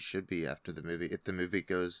I think he should be after the movie. If the movie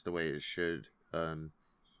goes the way it should,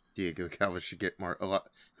 Diego Calva should get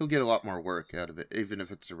he'll get a lot more work out of it, even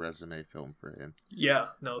if it's a resume film for him.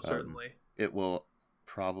 Yeah, no, certainly. It will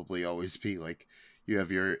probably always be like you have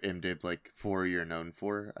your IMDb like 4 you're known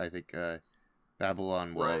for. I think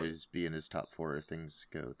Babylon will always be in his top 4 if things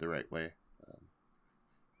go the right way.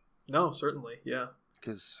 No, certainly, yeah.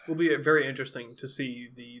 Because will be very interesting to see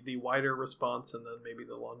the wider response and then maybe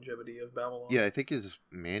the longevity of Babylon. Yeah, I think his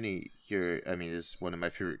Manny here, I mean, is one of my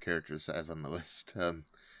favorite characters I have on the list.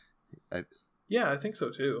 I think so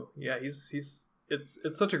too. Yeah, it's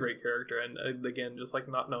such a great character, and again, just like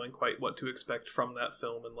not knowing quite what to expect from that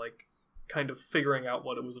film, and like kind of figuring out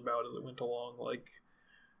what it was about as it went along. Like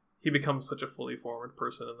he becomes such a fully formed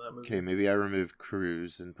person in that movie. Okay, maybe I remove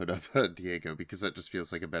Cruz and put up Diego because that just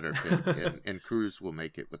feels like a better fit, and Cruz will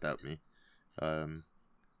make it without me.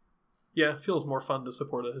 Yeah, it feels more fun to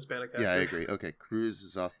support a Hispanic actor. Yeah, I agree. Okay, Cruz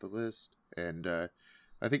is off the list, and I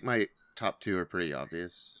think my top 2 are pretty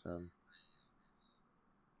obvious.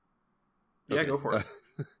 Go for it.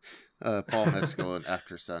 Paul Mescal and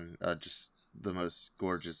Aftersun, just the most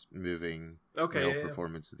gorgeous, moving male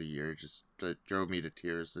performance of the year. Just drove me to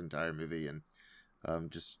tears the entire movie, and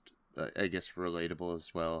just I guess relatable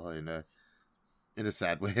as well in a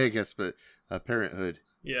sad way, I guess. But Parenthood,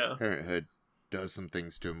 Parenthood does some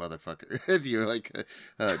things to a motherfucker. And you're like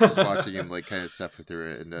just watching him like kind of suffer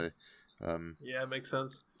through it, and it makes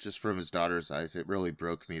sense. Just from his daughter's eyes, it really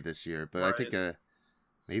broke me this year. But I think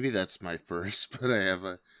maybe that's my first. But I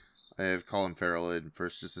have Colin Farrell in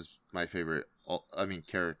first, just as my favorite.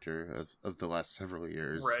 Character of the last several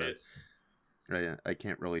years. Right. So I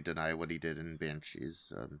can't really deny what he did in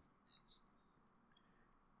Banshees.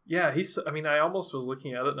 I almost was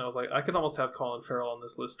looking at it and I was like, I could almost have Colin Farrell on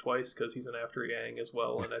this list twice because he's an After Yang as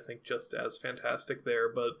well, and I think just as fantastic there.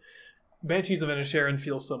 But Banshees of Inisherin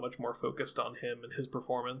feels so much more focused on him and his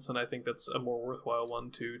performance, and I think that's a more worthwhile one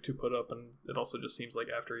to put up. And it also just seems like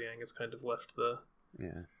After Yang has kind of left the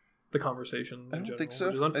conversation. I don't think so.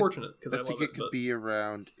 Which is unfortunate because I think it could be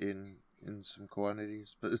around in some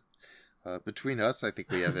quantities, but between us, I think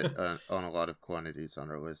we have it on a lot of quantities on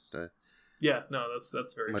our list.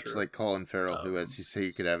 That's very much true. Like Colin Farrell, who, as you say,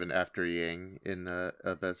 you could have an After Yang in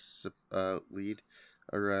a best lead,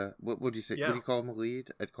 or what would you say? Would you call him a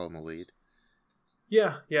lead? I'd call him a lead.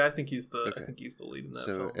 Yeah, I think he's the lead in that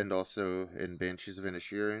film. And also in Banshees of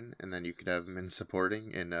Inisherin, and then you could have him in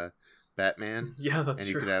supporting in Batman. Yeah, that's true.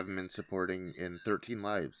 And you could have him in supporting in 13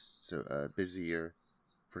 Lives. So busy year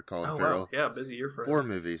for Colin Farrell. Wow. Yeah, busy year for 4 him.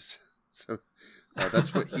 movies. So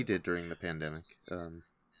that's what he did during the pandemic.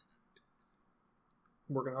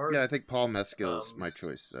 Working hard. Yeah, I think Paul Mescal's my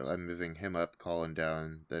choice, though. I'm moving him up, Colin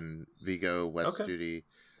down, then Viggo, Wes Studi,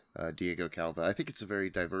 Diego Calva. I think it's a very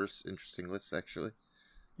diverse, interesting list, actually.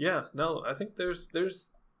 Yeah, no, I think there's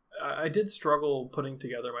I did struggle putting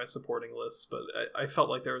together my supporting lists, but I felt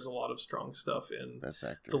like there was a lot of strong stuff in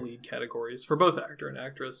the lead categories for both actor and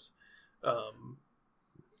actress.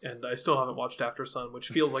 And I still haven't watched Aftersun, which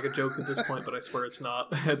feels like a joke at this point, but I swear it's not.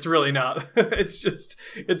 It's really not.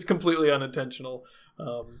 It's completely unintentional.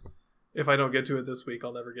 If I don't get to it this week,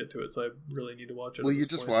 I'll never get to it, so I really need to watch it. Will you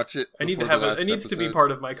just watch it? I need to have it needs to be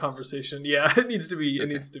part of my conversation. Yeah, it needs to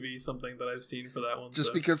be something that I've seen for that one.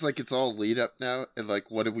 Just because it's all lead up now, and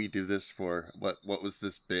what did we do this for? What was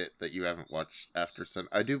this bit that you haven't watched Aftersun?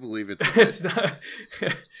 I do believe it's a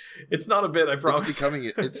bit. It's not a bit, I promise.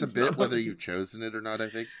 It's a bit whether you've chosen it or not, I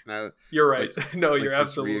think. Now you're right. No, you're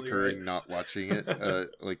absolutely reoccurring right. Not watching it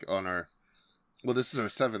on our. Well, this is our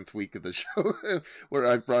 7th week of the show where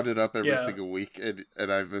I've brought it up every single week,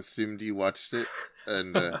 and I've assumed you watched it.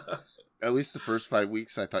 And at least the first 5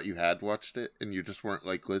 weeks, I thought you had watched it, and you just weren't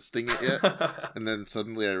listing it yet. And then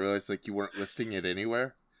suddenly I realized you weren't listing it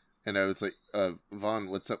anywhere, and I was like, "Vaughn,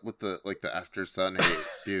 what's up with the Aftersun hate,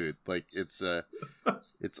 dude?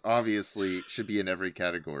 It's obviously should be in every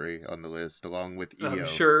category on the list, along with EO."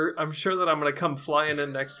 I'm sure that I'm going to come flying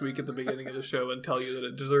in next week at the beginning of the show and tell you that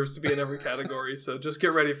it deserves to be in every category. So just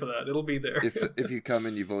get ready for that; it'll be there. If you come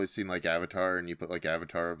and you've always seen Avatar and you put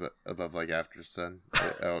Avatar above Aftersun,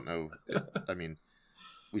 I don't know. I mean,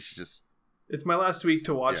 we should just. It's my last week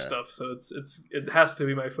to watch stuff, so it has to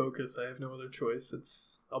be my focus. I have no other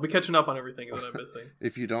choice. I'll be catching up on everything that I'm missing.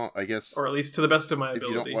 If you don't, I guess, or at least to the best of my ability.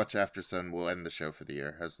 If you don't watch Aftersun, we'll end the show for the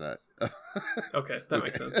year. How's that? Okay, that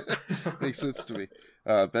makes sense. Makes sense to me.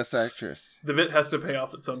 Best actress. The bit has to pay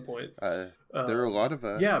off at some point. There are a lot of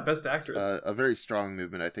best actress. A very strong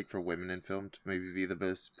movement, I think, for women in film to maybe be the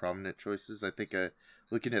most prominent choices. I think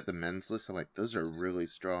looking at the men's list, I'm like, those are really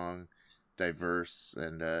strong, diverse,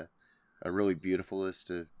 and a really beautiful list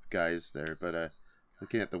of guys there. But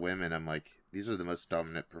looking at the women, I'm like, these are the most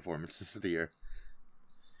dominant performances of the year.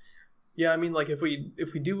 Yeah, I mean, if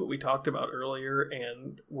we do what we talked about earlier,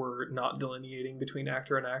 and we're not delineating between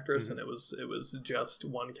actor and actress, and it was just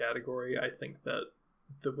one category, I think that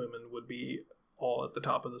the women would be all at the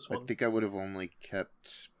top of this one. I think I would have only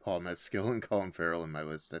kept Paul Mescal and Colin Farrell in my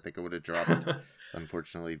list. I think I would have dropped,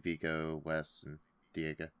 unfortunately, Viggo, Wes, and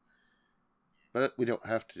Diego. But we don't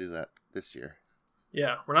have to do that this year.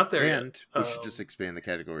 Yeah, we're not there yet. And we should just expand the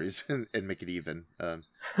categories and make it even.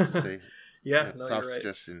 Say, soft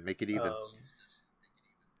suggestion, make it even.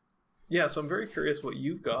 So I'm very curious what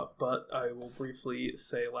you've got, but I will briefly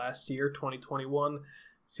say last year, 2021,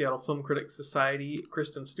 Seattle Film Critics Society,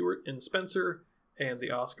 Kristen Stewart in Spencer, and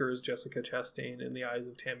the Oscars, Jessica Chastain in The Eyes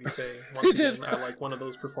of Tammy Faye. Once again, I like one of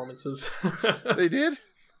those performances. They did?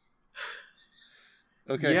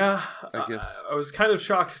 Okay. Yeah, I guess I was kind of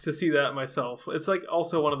shocked to see that myself. It's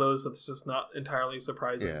also one of those that's just not entirely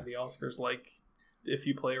surprising. Yeah. The Oscars if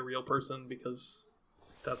you play a real person, because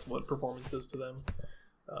that's what performance is to them.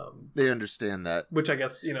 They understand that, which I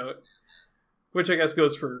guess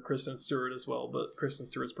goes for Kristen Stewart as well. But Kristen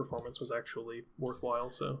Stewart's performance was actually worthwhile.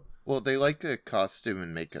 So they like a costume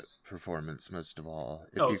and makeup performance most of all.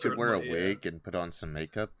 If you could wear a wig and put on some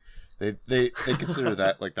makeup. They consider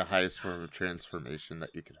that the highest form of transformation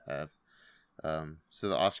that you could have. So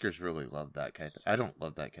the Oscars really love that kind of thing. I don't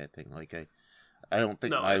love that kind of thing. I don't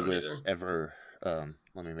think my list ever.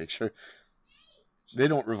 Let me make sure. They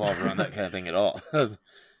don't revolve around that kind of thing at all.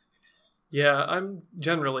 Yeah, I'm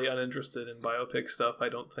generally uninterested in biopic stuff. I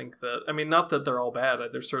don't think that. I mean, not that they're all bad.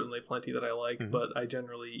 There's certainly plenty that I like, but I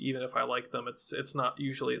generally, even if I like them, it's not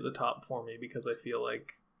usually at the top for me, because I feel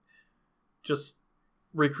like just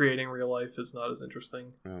recreating real life is not as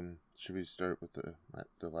interesting. Should we start with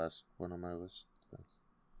the last one on my list?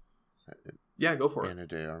 Yeah, go for it. Ana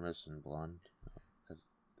de Armas and Blonde.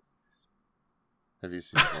 Have you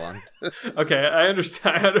seen Blonde? Okay, I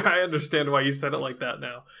understand why you said it like that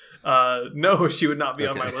now. No, she would not be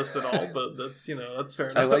on my list at all, but that's fair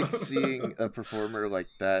enough. I like seeing a performer like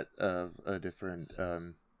that of a different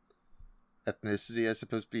ethnicity, I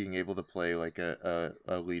suppose, being able to play a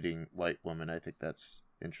leading white woman. I think that's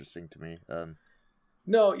interesting to me.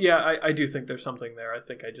 No, yeah, I do think there's something there. I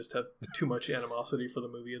think I just have too much animosity for the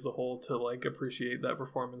movie as a whole to like appreciate that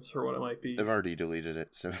performance for what it might be. I've already deleted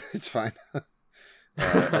it, so it's fine.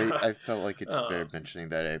 I felt like it's fair mentioning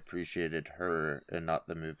that I appreciated her and not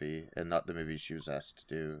the movie, and not the movie she was asked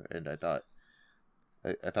to do. And I thought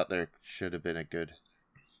there should have been a good.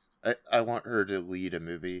 I want her to lead a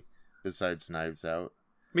movie besides Knives Out.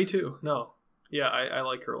 Me too. No, yeah, I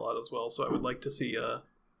like her a lot as well. So I would like to see a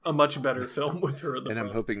much better film with her at the and front.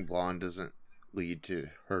 I'm hoping Blonde doesn't lead to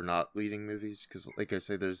her not leading movies, because, like I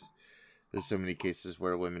say, there's so many cases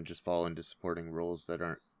where women just fall into supporting roles that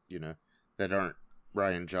aren't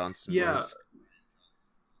Rian Johnson roles.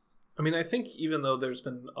 I mean, I think even though there's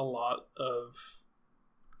been a lot of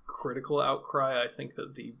critical outcry, I think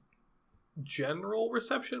that the general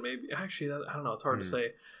reception, maybe actually, I don't know, it's hard to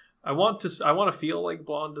say. I want to feel like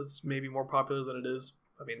Blonde is maybe more popular than it is.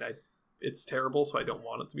 I mean, it's terrible, so I don't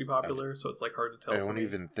want it to be popular. So it's like hard to tell. I don't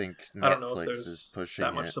even think Netflix I don't know if there's is pushing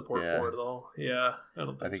that much support for it at all. Yeah, I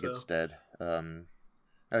don't think so. I think it's dead.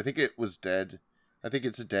 I think it was dead. I think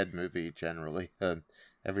it's a dead movie generally.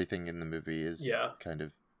 Everything in the movie is kind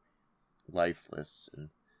of lifeless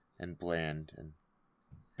and bland and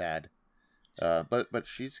bad. But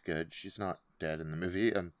she's good. She's not dead in the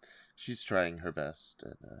movie. She's trying her best.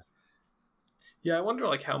 And, yeah, I wonder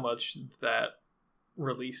like how much that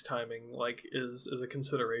release timing like is a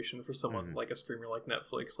consideration for someone like a streamer like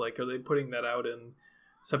Netflix. Like, are they putting that out in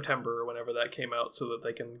September or whenever that came out so that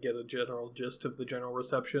they can get a general gist of the general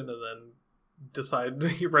reception and then decide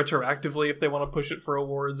retroactively if they want to push it for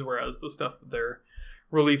awards? Whereas the stuff that they're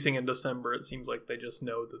releasing in December, it seems like they just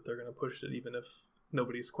know that they're going to push it even if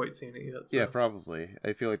nobody's quite seen it yet. So. Yeah, probably.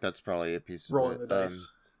 I feel like that's probably a piece of rolling the dice.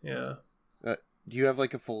 Yeah. Do you have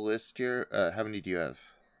like a full list here? How many do you have?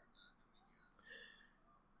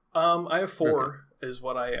 I have 4 is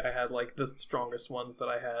what I had, like the strongest ones that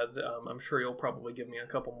I had. I'm sure you'll probably give me a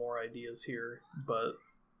couple more ideas here, but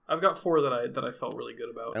I've got 4 that I felt really good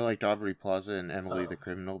about. I liked Aubrey Plaza and Emily the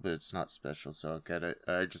Criminal, but it's not special, so I'll get it.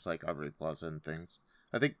 I just like Aubrey Plaza and things.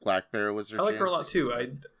 I think Black Bear was her chance. I like her a lot too.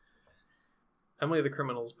 Emily the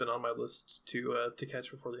Criminal's been on my list to catch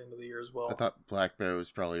before the end of the year as well. I thought Black Bear was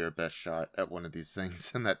probably her best shot at one of these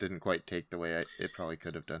things, and that didn't quite take the way it probably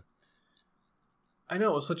could have done. I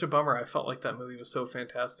know, it was such a bummer. I felt like that movie was so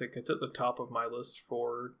fantastic. It's at the top of my list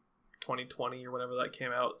for 2020 or whenever that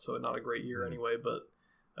came out, so not a great year anyway, but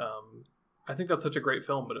I think that's such a great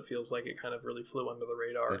film, but it feels like it kind of really flew under the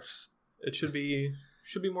radar. It should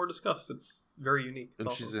be more discussed. It's very unique. It's and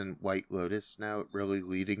awesome. She's in White Lotus now, really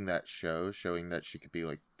leading that show, showing that she could be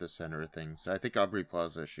like the center of things. So I think Aubrey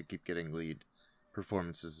Plaza should keep getting lead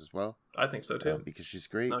performances as well. I think so too. Because she's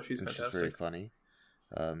great. No, she's fantastic. She's very funny.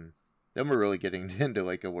 Then we're really getting into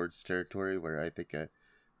like awards territory where I think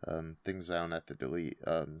things I don't have to delete.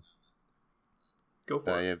 Go for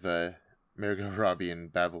it. I have Margot Robbie in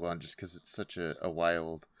Babylon just because it's such a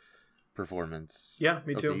wild performance. Yeah,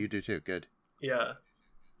 me too. Okay, you do too. Good. Yeah.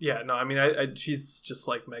 No, I mean, she's just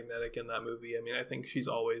like magnetic in that movie. I mean, I think she's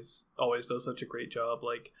always does such a great job.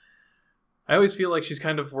 Like, I always feel like she's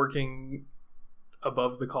kind of working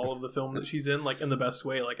above the call of the film that she's in, like in the best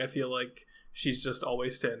way. Like, I feel like she's just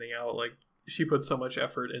always standing out. Like, she puts so much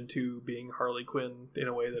effort into being Harley Quinn in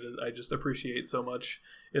a way that I just appreciate so much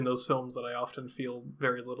in those films that I often feel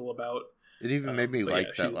very little about. It even made me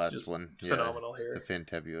like that last one. Phenomenal here. The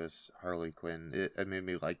Fantabulous Harley Quinn. It made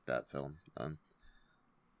me like that film.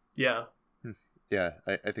 Yeah. Yeah,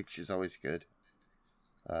 I think she's always good.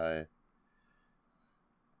 The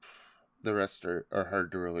rest are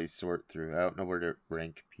hard to really sort through. I don't know where to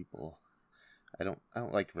rank people. I don't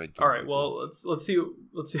like ranking. All right, people. well, let's see.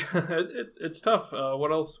 It's tough.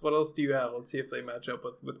 What else do you have? Let's see if they match up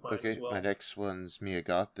with mine as well. Okay, my next one's Mia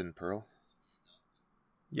Goth and Pearl.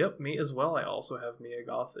 Yep, me as well. I also have Mia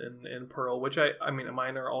Goth in Pearl, which I mean,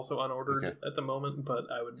 mine are also unordered at the moment, but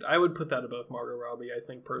I would put that above Margot Robbie. I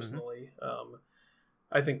think personally,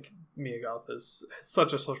 I think Mia Goth is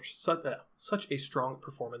such a strong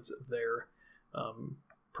performance there.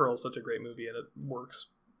 Pearl's such a great movie, and it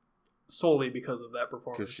works solely because of that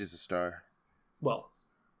performance. Because she's a star. Well,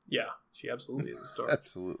 yeah, she absolutely is a star.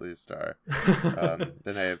 Absolutely a star.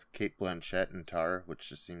 Then I have Cate Blanchett and Tar, which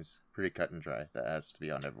just seems pretty cut and dry. That has to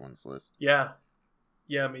be on everyone's list. Yeah,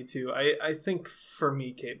 me too. I think for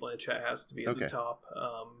me, Cate Blanchett has to be at the top.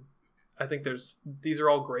 I think these are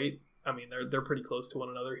all great. I mean, they're pretty close to one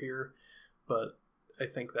another here, but I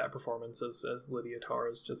think that performance as Lydia Tarr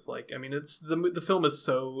is just like, I mean, it's the film is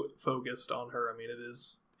so focused on her. I mean, it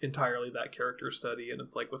is entirely that character study, and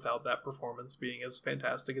it's like without that performance being as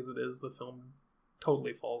fantastic as it is, the film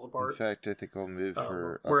totally falls apart. In fact, I think I'll move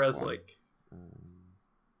her. Whereas, like,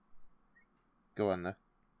 Go on though.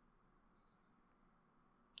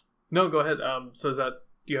 No, go ahead. So is that,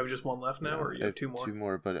 do you have just one left now, or you have two more? Two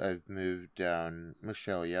more, but I've moved down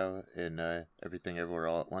Michelle Yeoh in Everything Everywhere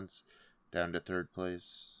All at Once down to third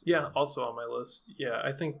place. Yeah, also on my list. Yeah,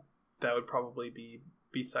 I think that would probably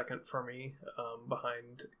be second for me,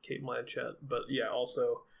 behind Cate Blanchett. But yeah,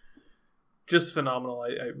 also just phenomenal.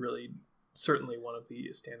 I really, certainly one of the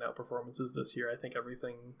standout performances this year. I think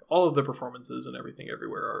all of the performances and Everything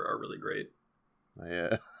Everywhere are really great.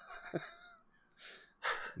 Yeah.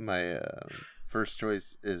 My first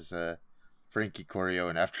choice is Frankie Corio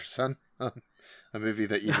and Aftersun, a movie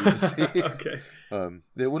that you need to see. Okay.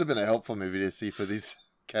 It would have been a helpful movie to see for these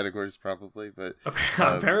categories, probably, but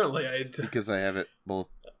apparently because I have it both.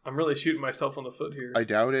 I'm really shooting myself on the foot here. I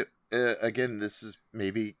doubt it. Again, this is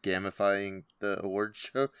maybe gamifying the award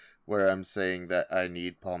show, where I'm saying that I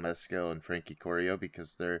need Paul Mescal and Frankie Corio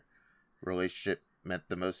because their relationship meant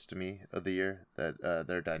the most to me of the year. That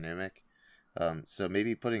they're dynamic. So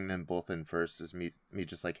maybe putting them both in first is me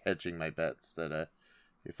just like hedging my bets that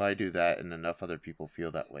if I do that and enough other people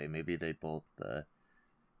feel that way, maybe they both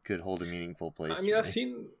could hold a meaningful place. I mean,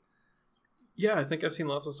 I think I've seen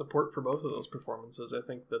lots of support for both of those performances. I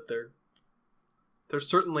think that they're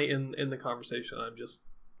certainly in the conversation.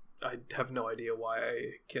 I have no idea why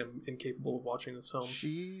I am incapable of watching this film.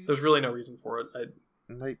 There's really no reason for it. I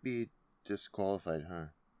might be disqualified, huh?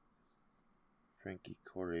 Frankie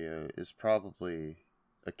Corio is probably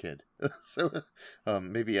a kid, so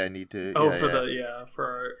maybe I need to.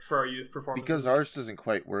 For our youth performance, because ours doesn't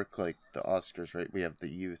quite work like the Oscars, right? We have the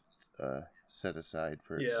youth set aside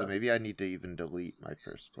for it, so maybe I need to even delete my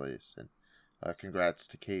first place. And congrats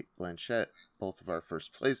to Cate Blanchett, both of our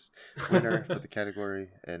first place winner for the category,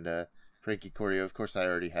 and Frankie Corio. Of course, I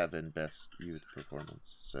already have in best youth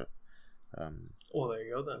performance. So, well, there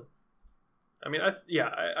you go then. I mean,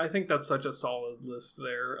 I think that's such a solid list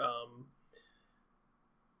there.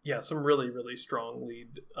 Some really, really strong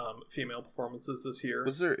lead female performances this year.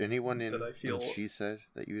 Was there anyone in She Said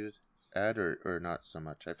that you would add, or not so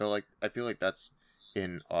much? I feel like that's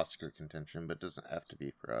in Oscar contention, but doesn't have to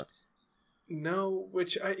be for us. No,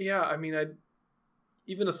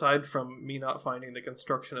 even aside from me not finding the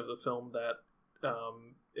construction of the film that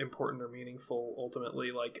important or meaningful,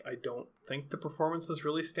 ultimately, like, I don't think the performances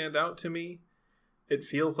really stand out to me. It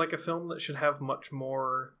feels like a film that should have much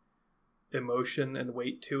more emotion and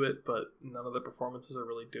weight to it, but none of the performances are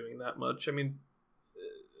really doing that much. I mean,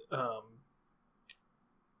 I'm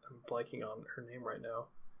blanking on her name right now.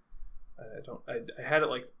 I had it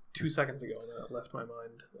like 2 seconds ago and then it left my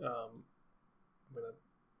mind. I'm gonna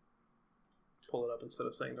pull it up instead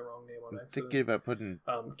of saying the wrong name on accident. Thinking about putting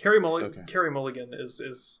Carey Mulligan. Okay. Carey Mulligan is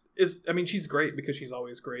I mean, she's great because she's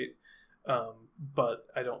always great, but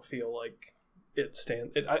I don't feel like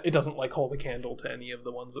it doesn't like hold a candle to any of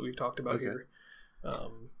the ones that we've talked about here. I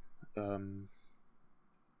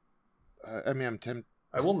mean,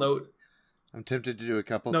 I will note. I'm tempted to do a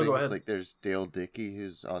couple things. Like, there's Dale Dickey,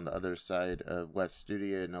 who's on the other side of Wes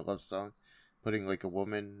Studi in A Love Song, putting like a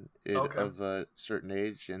woman of a certain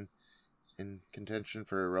age in contention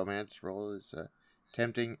for a romance role is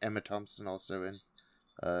tempting. Emma Thompson also in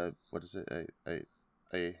what is it? I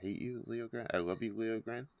Hate You, Leo Grande. I Love You, Leo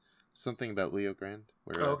Grande. Something about Leo Grande,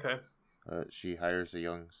 where she hires a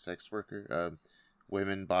young sex worker.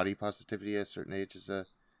 Women body positivity at a certain age is a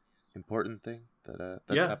important thing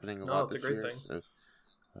that's happening a lot this year. Thing. So,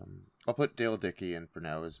 I'll put Dale Dickey in for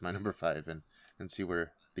now as my number 5 and see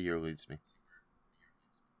where the year leads me.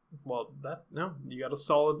 Well, you got a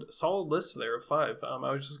solid list there of 5.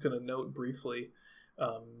 I was just going to note briefly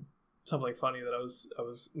something funny that I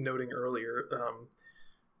was noting earlier.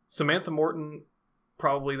 Samantha Morton,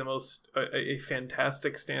 probably the most a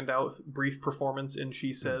fantastic standout brief performance in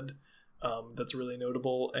She Said. That's really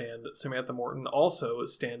notable, and Samantha Morton also a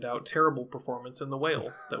standout terrible performance in The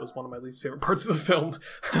Whale. That was one of my least favorite parts of the film.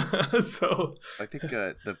 So I think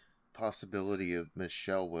the possibility of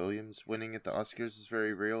Michelle Williams winning at the Oscars is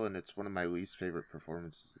very real, and it's one of my least favorite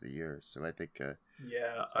performances of the year. So I think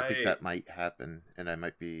I think that might happen, and I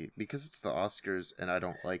might be, because it's the Oscars and I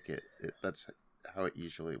don't like it. That's how it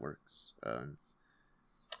usually works.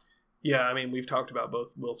 Yeah, I mean, we've talked about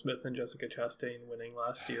both Will Smith and Jessica Chastain winning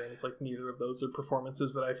last year, and it's like neither of those are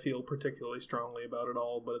performances that I feel particularly strongly about at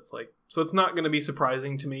all, but it's like, so it's not going to be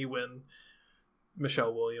surprising to me when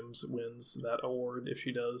Michelle Williams wins that award, if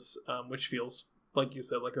she does, which feels, like you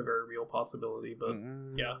said, like a very real possibility, but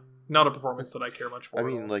yeah, not a performance that I care much for. I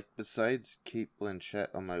mean, like, besides Cate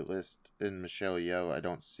Blanchett on my list and Michelle Yeoh, I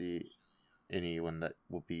don't see anyone that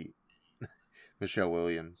will beat Michelle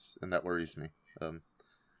Williams, and that worries me.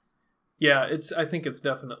 Yeah, I think it's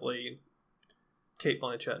definitely Cate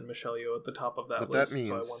Blanchett and Michelle Yeoh at the top of that list.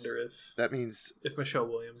 So I wonder if Michelle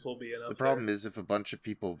Williams will be enough. The problem is if a bunch of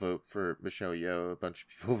people vote for Michelle Yeoh, a bunch of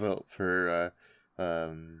people vote for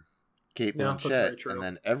Cate Blanchett, and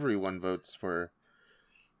then everyone votes for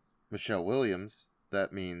Michelle Williams,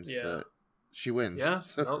 that means that she wins. Yeah,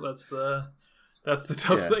 so, no, that's the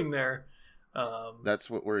tough thing there. That's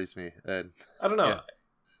what worries me. And I don't know. Yeah.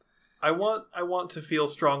 I want to feel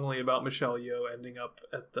strongly about Michelle Yeoh ending up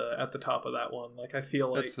at the top of that one. Like I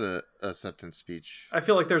feel like that's the acceptance speech. I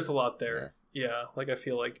feel like there's a lot there. Yeah, like I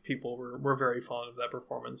feel like people were very fond of that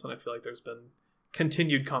performance, and I feel like there's been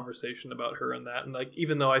continued conversation about her and that. And like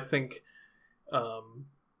even though I think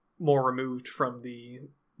more removed from the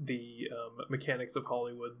mechanics of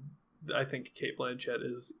Hollywood, I think Cate Blanchett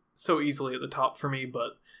is so easily at the top for me,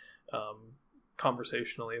 but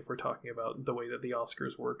conversationally, if we're talking about the way that the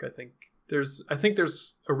Oscars work, I think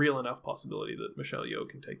there's a real enough possibility that Michelle Yeoh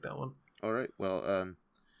can take that one. All right, well,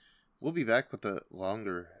 we'll be back with a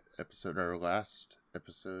longer episode, our last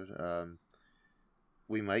episode.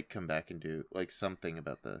 We might come back and do like something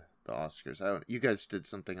about the Oscars. You guys did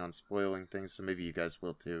something on spoiling things, so maybe you guys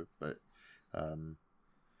will too. But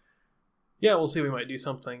yeah, we'll see. We might do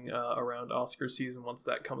something around Oscar season once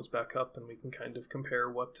that comes back up, and we can kind of compare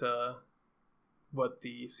what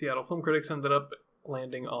the Seattle Film Critics ended up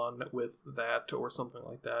landing on with that or something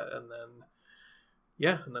like that. And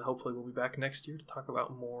then hopefully we'll be back next year to talk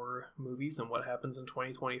about more movies and what happens in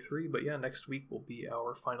 2023. But yeah, next week will be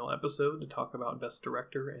our final episode to talk about Best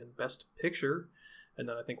Director and Best Picture. And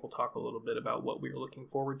then I think we'll talk a little bit about what we're looking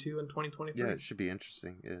forward to in 2023. Yeah, it should be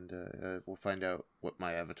interesting. And we'll find out what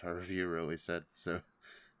my Avatar review really said. So...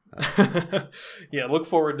 yeah, look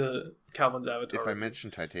forward to Calvin's Avatar. If I mention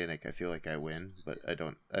Titanic, I feel like I win, but I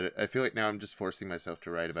don't. I feel like now I'm just forcing myself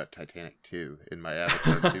to write about Titanic 2 in my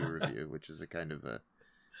Avatar 2 review, which is a kind of a...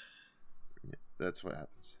 Yeah, that's what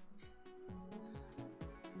happens.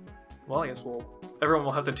 Well, I guess everyone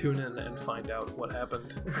will have to tune in and find out what happened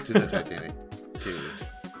to the Titanic 2.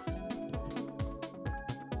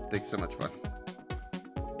 Thanks so much, fun.